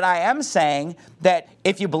 But I am saying that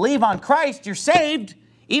if you believe on Christ, you're saved,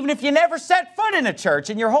 even if you never set foot in a church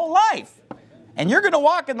in your whole life. And you're going to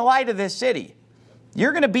walk in the light of this city.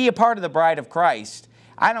 You're going to be a part of the bride of Christ.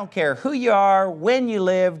 I don't care who you are, when you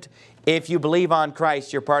lived. If you believe on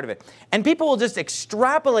Christ, you're part of it. And people will just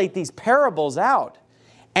extrapolate these parables out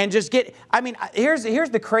and just get, here's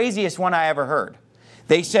the craziest one I ever heard.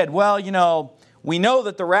 They said, well, we know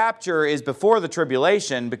that the rapture is before the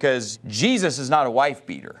tribulation because Jesus is not a wife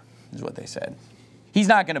beater, is what they said. He's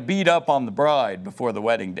not going to beat up on the bride before the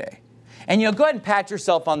wedding day. And go ahead and pat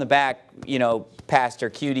yourself on the back, Pastor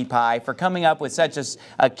Cutie Pie, for coming up with such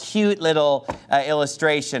a cute little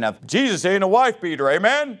illustration of Jesus ain't a wife beater,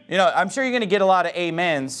 amen? I'm sure you're going to get a lot of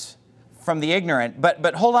amens from the ignorant,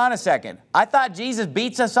 but hold on a second. I thought Jesus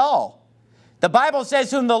beats us all. The Bible says,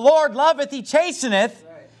 whom the Lord loveth, he chasteneth,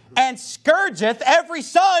 and scourgeth every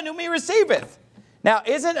son whom he receiveth. Now,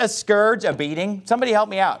 isn't a scourge a beating? Somebody help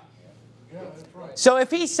me out. So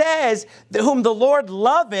if he says, whom the Lord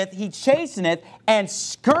loveth, he chasteneth, and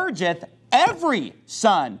scourgeth every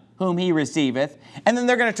son whom he receiveth, and then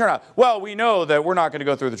they're going to turn out, well, we know that we're not going to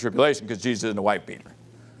go through the tribulation because Jesus isn't a wife beater.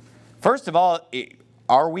 First of all,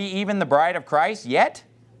 are we even the bride of Christ yet?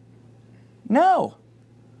 No.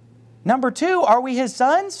 Number 2, are we his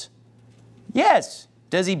sons? Yes.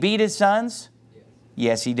 Does he beat his sons?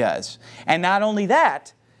 Yes, he does. And not only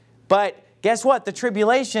that, but guess what? The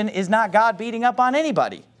tribulation is not God beating up on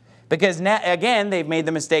anybody. Because, now, again, they've made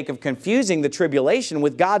the mistake of confusing the tribulation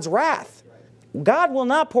with God's wrath. God will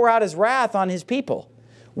not pour out his wrath on his people.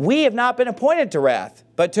 We have not been appointed to wrath,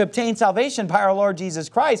 but to obtain salvation by our Lord Jesus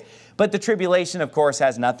Christ. But the tribulation, of course,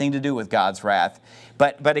 has nothing to do with God's wrath.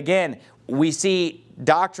 But again, we see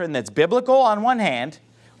doctrine that's biblical on one hand,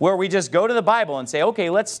 where we just go to the Bible and say, okay,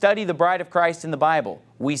 let's study the bride of Christ in the Bible.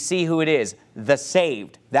 We see who it is, the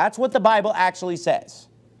saved. That's what the Bible actually says,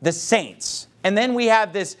 the saints. And then we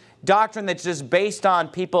have this doctrine that's just based on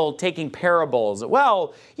people taking parables.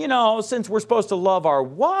 Well, you know, since we're supposed to love our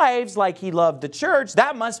wives like he loved the church,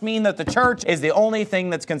 that must mean that the church is the only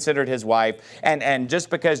thing that's considered his wife. And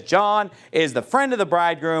just because John is the friend of the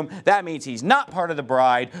bridegroom, that means he's not part of the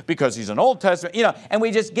bride because he's an Old Testament, you know, and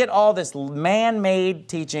we just get all this man-made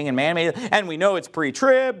teaching and man-made, and we know it's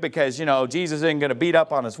pre-trib because, you know, Jesus isn't going to beat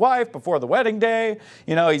up on his wife before the wedding day.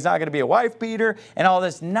 You know, he's not going to be a wife beater and all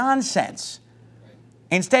this nonsense.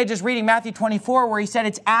 Instead, just reading Matthew 24, where he said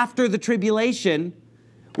it's after the tribulation,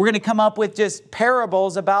 we're going to come up with just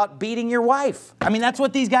parables about beating your wife. I mean, that's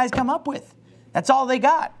what these guys come up with. That's all they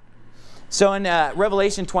got. So in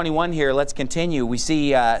Revelation 21 here, let's continue. We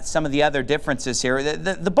see some of the other differences here.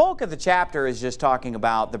 The bulk of the chapter is just talking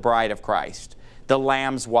about the bride of Christ, the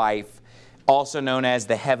Lamb's wife, also known as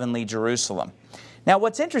the heavenly Jerusalem. Now,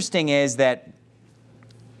 what's interesting is that,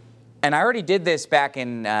 and I already did this back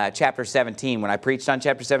in chapter 17 when I preached on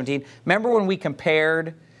chapter 17. Remember when we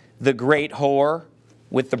compared the great whore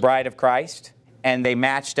with the bride of Christ? And they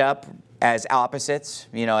matched up as opposites,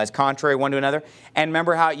 you know, as contrary one to another. And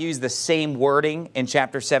remember how it used the same wording in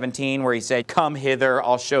chapter 17 where he said, come hither,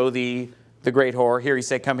 I'll show thee the great whore. Here he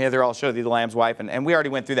said, come hither, I'll show thee the Lamb's wife. And we already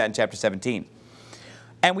went through that in chapter 17.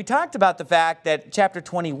 And we talked about the fact that chapter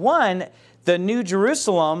 21, the New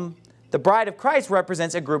Jerusalem, the bride of Christ,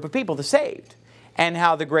 represents a group of people, the saved, and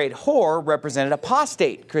how the great whore represented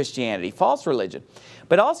apostate Christianity, false religion.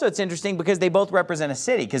 But also it's interesting because they both represent a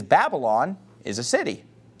city, because Babylon is a city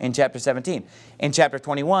in chapter 17. In chapter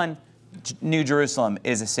 21, New Jerusalem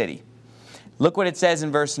is a city. Look what it says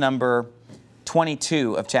in verse number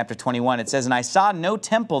 22 of chapter 21. It says, and I saw no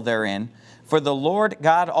temple therein, for the Lord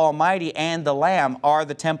God Almighty and the Lamb are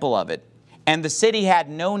the temple of it. And the city had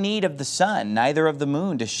no need of the sun, neither of the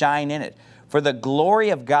moon to shine in it. For the glory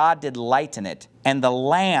of God did lighten it, and the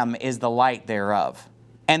Lamb is the light thereof.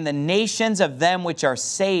 And the nations of them which are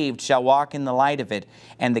saved shall walk in the light of it,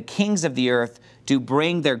 and the kings of the earth do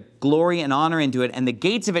bring their glory and honor into it, and the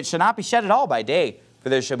gates of it shall not be shut at all by day, for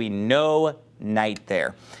there shall be no night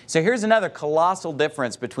there. So here's another colossal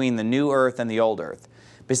difference between the new earth and the old earth.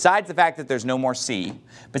 Besides the fact that there's no more sea,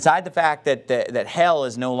 besides the fact that hell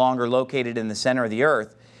is no longer located in the center of the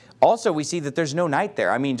earth, also we see that there's no night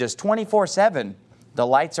there. I mean, just 24/7, the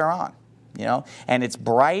lights are on, you know, and it's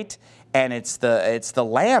bright, and it's the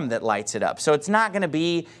Lamb that lights it up. So it's not going to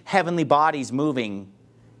be heavenly bodies moving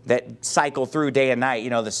that cycle through day and night, you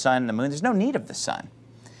know, the sun and the moon. There's no need of the sun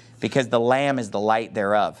because the Lamb is the light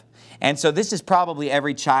thereof. And so this is probably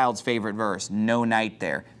every child's favorite verse, no night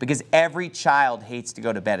there. Because every child hates to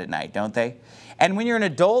go to bed at night, don't they? And when you're an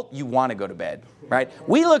adult, you want to go to bed, right?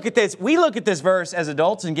 We look at this verse as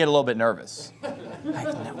adults and get a little bit nervous.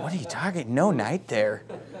 Like, what are you talking? No night there.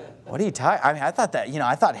 What are you talking? I mean, I thought that, you know,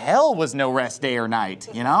 I thought hell was no rest day or night,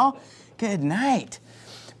 you know? Good night.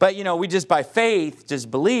 But, you know, we just by faith just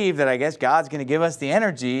believe that I guess God's going to give us the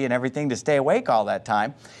energy and everything to stay awake all that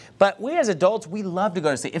time. But we as adults, we love to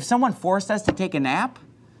go to sleep. If someone forced us to take a nap,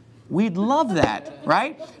 we'd love that,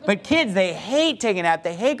 right? But kids, they hate taking a nap.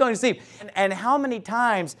 They hate going to sleep. And how many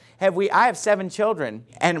times have we, I have 7 children,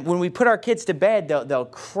 and when we put our kids to bed, they'll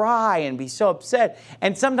cry and be so upset.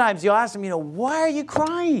 And sometimes you'll ask them, you know, why are you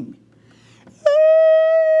crying?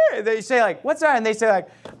 They say like, what's that? And they say like,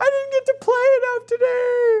 I didn't get to play enough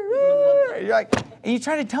today. You're like, and you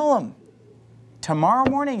try to tell them, tomorrow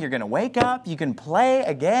morning you're going to wake up, you can play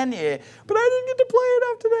again, but I didn't get to play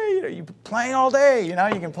enough today. You know, you're playing all day, you know,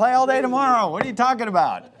 you can play all day tomorrow. What are you talking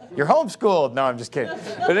about? You're homeschooled. No, I'm just kidding.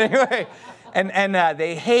 But anyway, and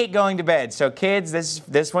they hate going to bed. So kids,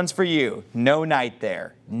 this one's for you. No night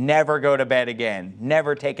there. Never go to bed again.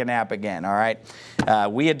 Never take a nap again, all right?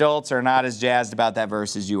 We adults are not as jazzed about that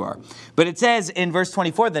verse as you are. But it says in verse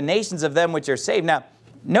 24, the nations of them which are saved. Now,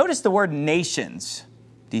 notice the word nations.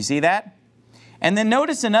 Do you see that? And then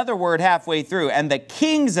notice another word halfway through, and the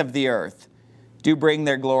kings of the earth do bring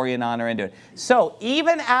their glory and honor into it. So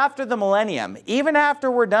even after the millennium, even after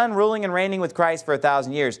we're done ruling and reigning with Christ for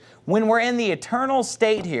 1,000 years, when we're in the eternal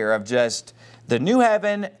state here of just the new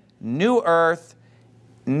heaven, new earth,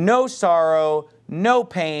 no sorrow, no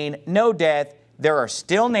pain, no death, there are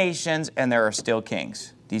still nations and there are still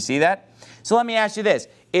kings. Do you see that? So let me ask you this.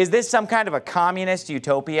 Is this some kind of a communist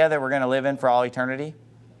utopia that we're going to live in for all eternity?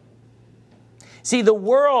 See, the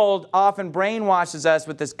world often brainwashes us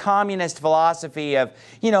with this communist philosophy of,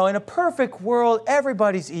 in a perfect world,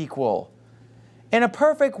 everybody's equal. In a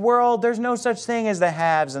perfect world, there's no such thing as the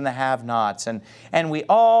haves and the have-nots. And we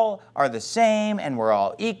all are the same, and we're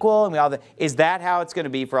all equal. And is that how it's going to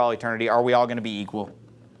be for all eternity? Are we all going to be equal?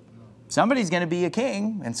 Somebody's going to be a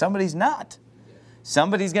king, and somebody's not.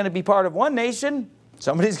 Somebody's going to be part of one nation.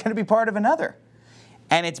 Somebody's going to be part of another.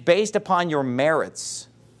 And it's based upon your merits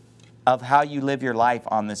of how you live your life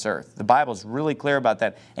on this earth. The Bible's really clear about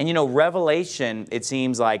that. And Revelation, it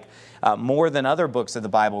seems like more than other books of the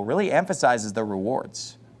Bible, really emphasizes the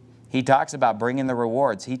rewards. He talks about bringing the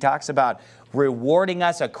rewards. He talks about rewarding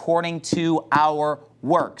us according to our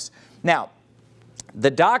works. Now, the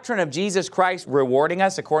doctrine of Jesus Christ rewarding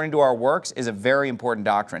us according to our works is a very important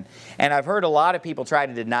doctrine. And I've heard a lot of people try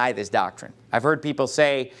to deny this doctrine. I've heard people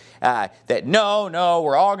say that no,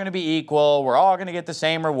 we're all going to be equal, we're all going to get the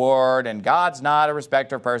same reward, and God's not a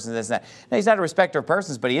respecter of persons, this and that. No, He's not a respecter of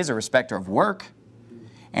persons, but He is a respecter of work.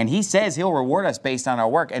 And He says He'll reward us based on our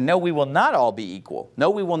work. And no, we will not all be equal. No,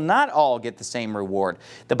 we will not all get the same reward.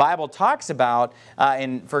 The Bible talks about,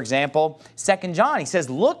 for example, 2 John, he says,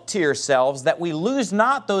 look to yourselves that we lose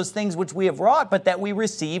not those things which we have wrought, but that we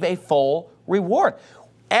receive a full reward.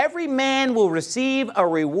 Every man will receive a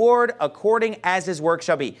reward according as his work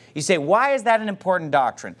shall be. You say, why is that an important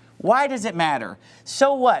doctrine? Why does it matter?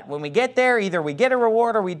 So what? When we get there, either we get a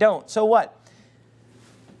reward or we don't. So what?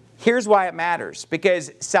 Here's why it matters.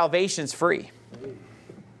 Because salvation's free.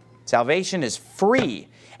 Salvation is free.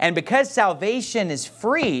 And because salvation is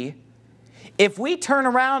free, if we turn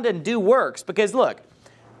around and do works, because look,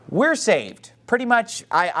 we're saved. Pretty much,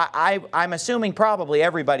 I'm assuming probably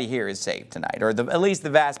everybody here is saved tonight, or at least the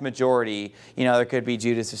vast majority. There could be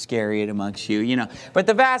Judas Iscariot amongst you, But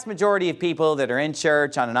the vast majority of people that are in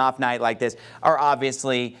church on an off night like this are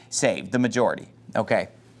obviously saved, the majority. Okay.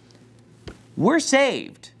 We're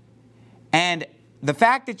saved. And the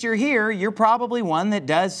fact that you're here, you're probably one that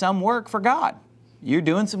does some work for God. You're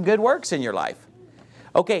doing some good works in your life.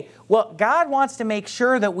 Okay, well, God wants to make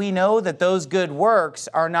sure that we know that those good works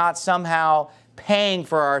are not somehow paying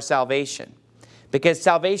for our salvation. Because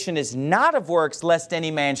salvation is not of works, lest any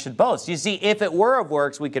man should boast. You see, if it were of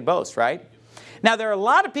works, we could boast, right? Now, there are a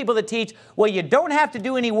lot of people that teach, well, you don't have to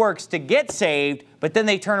do any works to get saved, but then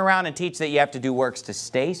they turn around and teach that you have to do works to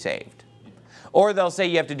stay saved. Or they'll say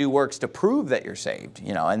you have to do works to prove that you're saved,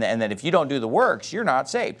 and that if you don't do the works, you're not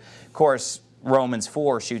saved. Of course, Romans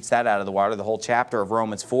 4 shoots that out of the water. The whole chapter of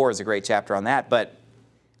Romans 4 is a great chapter on that. But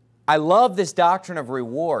I love this doctrine of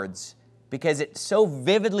rewards because it so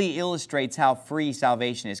vividly illustrates how free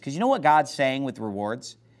salvation is. Because you know what God's saying with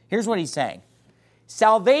rewards? Here's what He's saying.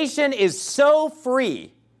 Salvation is so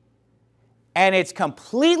free, and it's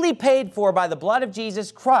completely paid for by the blood of Jesus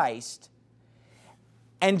Christ.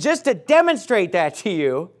 And just to demonstrate that to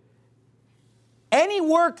you, any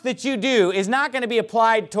work that you do is not going to be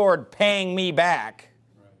applied toward paying me back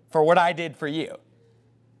for what I did for you.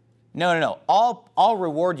 No. I'll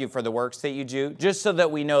reward you for the works that you do, just so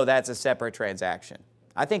that we know that's a separate transaction.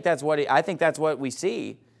 I think that's what we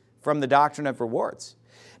see from the doctrine of rewards.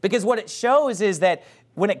 Because what it shows is that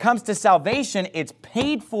when it comes to salvation, it's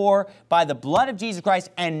paid for by the blood of Jesus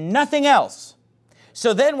Christ and nothing else.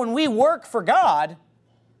 So then when we work for God,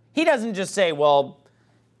 He doesn't just say, well,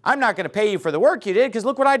 I'm not going to pay you for the work you did because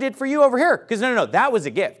look what I did for you over here. Because no, that was a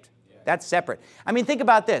gift. Yeah. That's separate. I mean, think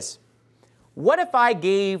about this. What if I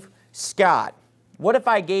gave Scott, what if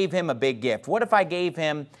I gave him a big gift? What if I gave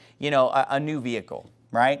him, a new vehicle,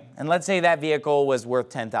 right? And let's say that vehicle was worth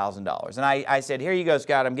 $10,000. And I said, here you go,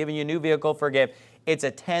 Scott, I'm giving you a new vehicle for a gift. It's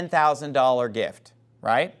a $10,000 gift,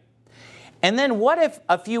 right? And then what if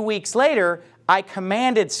a few weeks later, I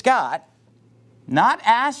commanded Scott, not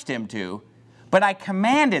asked him to, but I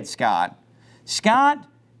commanded Scott,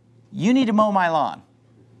 you need to mow my lawn,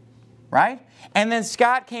 right? And then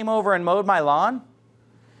Scott came over and mowed my lawn,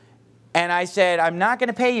 and I said, I'm not going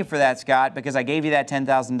to pay you for that, Scott, because I gave you that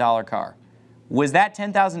 $10,000 car. Was that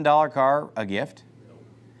 $10,000 car a gift?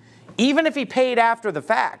 Even if he paid after the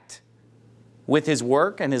fact with his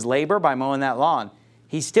work and his labor by mowing that lawn,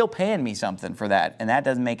 he's still paying me something for that, and that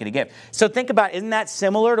doesn't make it a gift. So think about, isn't that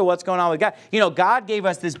similar to what's going on with God? God gave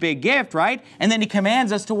us this big gift, right? And then He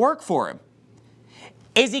commands us to work for Him.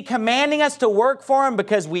 Is He commanding us to work for Him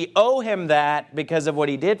because we owe Him that because of what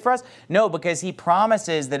He did for us? No, because He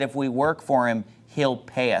promises that if we work for Him, He'll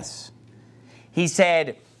pay us. He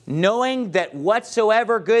said, knowing that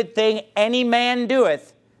whatsoever good thing any man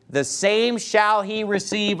doeth, the same shall he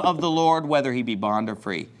receive of the Lord, whether he be bond or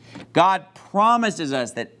free. God promises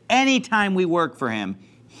us that anytime we work for Him,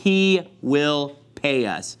 He will pay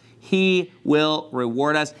us. He will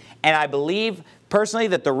reward us. And I believe personally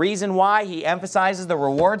that the reason why he emphasizes the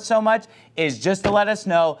reward so much is just to let us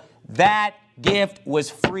know that gift was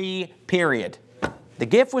free, period. The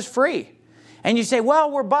gift was free. And you say,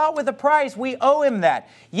 well, we're bought with a price. We owe him that.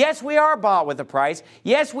 Yes, we are bought with a price.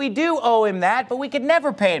 Yes, we do owe him that, but we could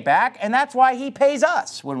never pay it back. And that's why he pays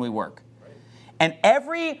us when we work. And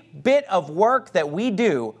every bit of work that we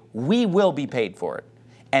do, we will be paid for it.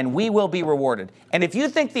 And we will be rewarded. And if you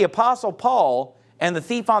think the Apostle Paul and the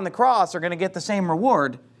thief on the cross are going to get the same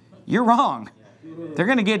reward, you're wrong. They're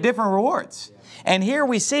going to get different rewards. And here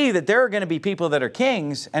we see that there are going to be people that are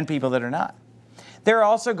kings and people that are not. There are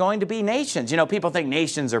also going to be nations. You know, people think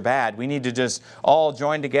nations are bad. We need to just all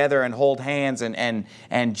join together and hold hands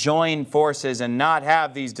and join forces and not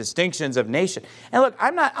have these distinctions of nation. And look,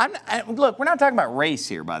 look, we're not talking about race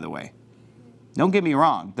here, by the way. Don't get me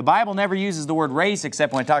wrong. The Bible never uses the word race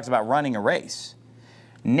except when it talks about running a race.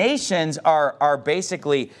 Nations are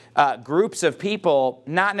basically groups of people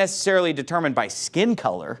not necessarily determined by skin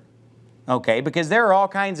color. Okay, because there are all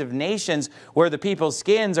kinds of nations where the people's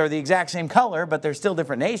skins are the exact same color, but they're still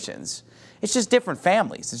different nations. It's just different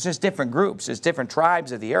families. It's just different groups. It's different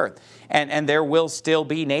tribes of the earth. And there will still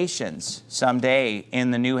be nations someday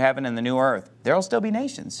in the new heaven and the new earth. There will still be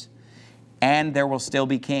nations. And there will still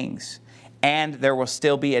be kings. And there will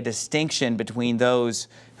still be a distinction between those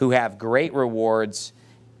who have great rewards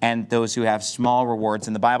and those who have small rewards.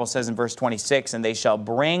 And the Bible says in verse 26, and they shall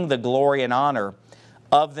bring the glory and honor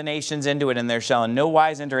of the nations into it, and there shall in no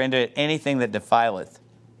wise enter into it anything that defileth,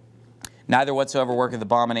 neither whatsoever worketh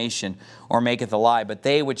abomination or maketh a lie, but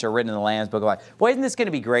they which are written in the Lamb's book of life. Boy, isn't this going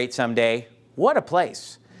to be great someday? What a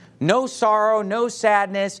place. No sorrow, no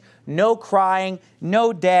sadness, no crying,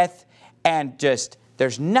 no death, and just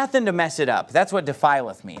there's nothing to mess it up. That's what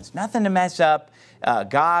defileth means. Nothing to mess up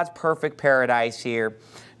God's perfect paradise here.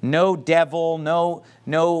 No devil,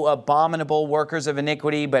 no abominable workers of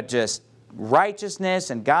iniquity, but just righteousness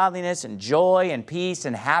and godliness and joy and peace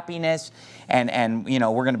and happiness, and you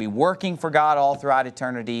know, we're going to be working for God all throughout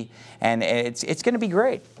eternity, and it's going to be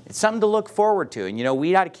great. It's something to look forward to. And you know,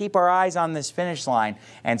 we got to keep our eyes on this finish line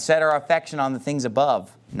and set our affection on the things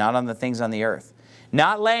above, not on the things on the earth.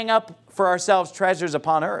 Not laying up for ourselves treasures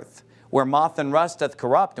upon earth, where moth and rust doth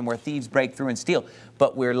corrupt and where thieves break through and steal,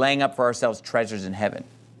 but we're laying up for ourselves treasures in heaven,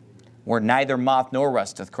 where neither moth nor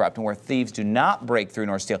rust doth corrupt, and where thieves do not break through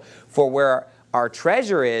nor steal. For where our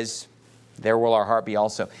treasure is, there will our heart be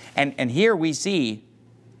also. And here we see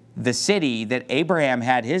the city that Abraham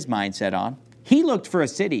had his mind set on. He looked for a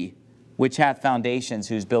city which hath foundations,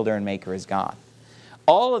 whose builder and maker is God.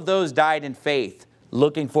 All of those died in faith,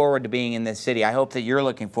 looking forward to being in this city. I hope that you're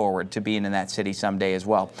looking forward to being in that city someday as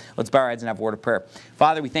well. Let's bow our heads and have a word of prayer.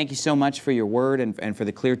 Father, we thank you so much for your word and for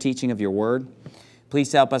the clear teaching of your word. Please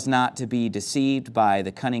help us not to be deceived by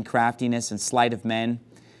the cunning craftiness and sleight of men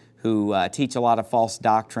who teach a lot of false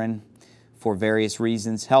doctrine for various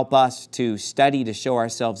reasons. Help us to study to show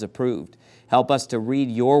ourselves approved. Help us to read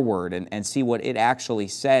your word and see what it actually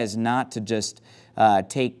says, not to just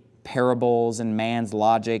take parables and man's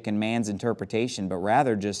logic and man's interpretation, but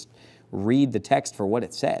rather just read the text for what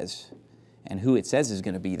it says and who it says is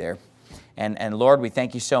going to be there. And Lord, we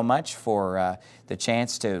thank you so much for the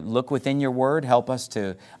chance to look within your word. Help us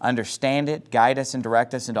to understand it, guide us and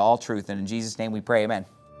direct us into all truth. And in Jesus' name we pray, amen.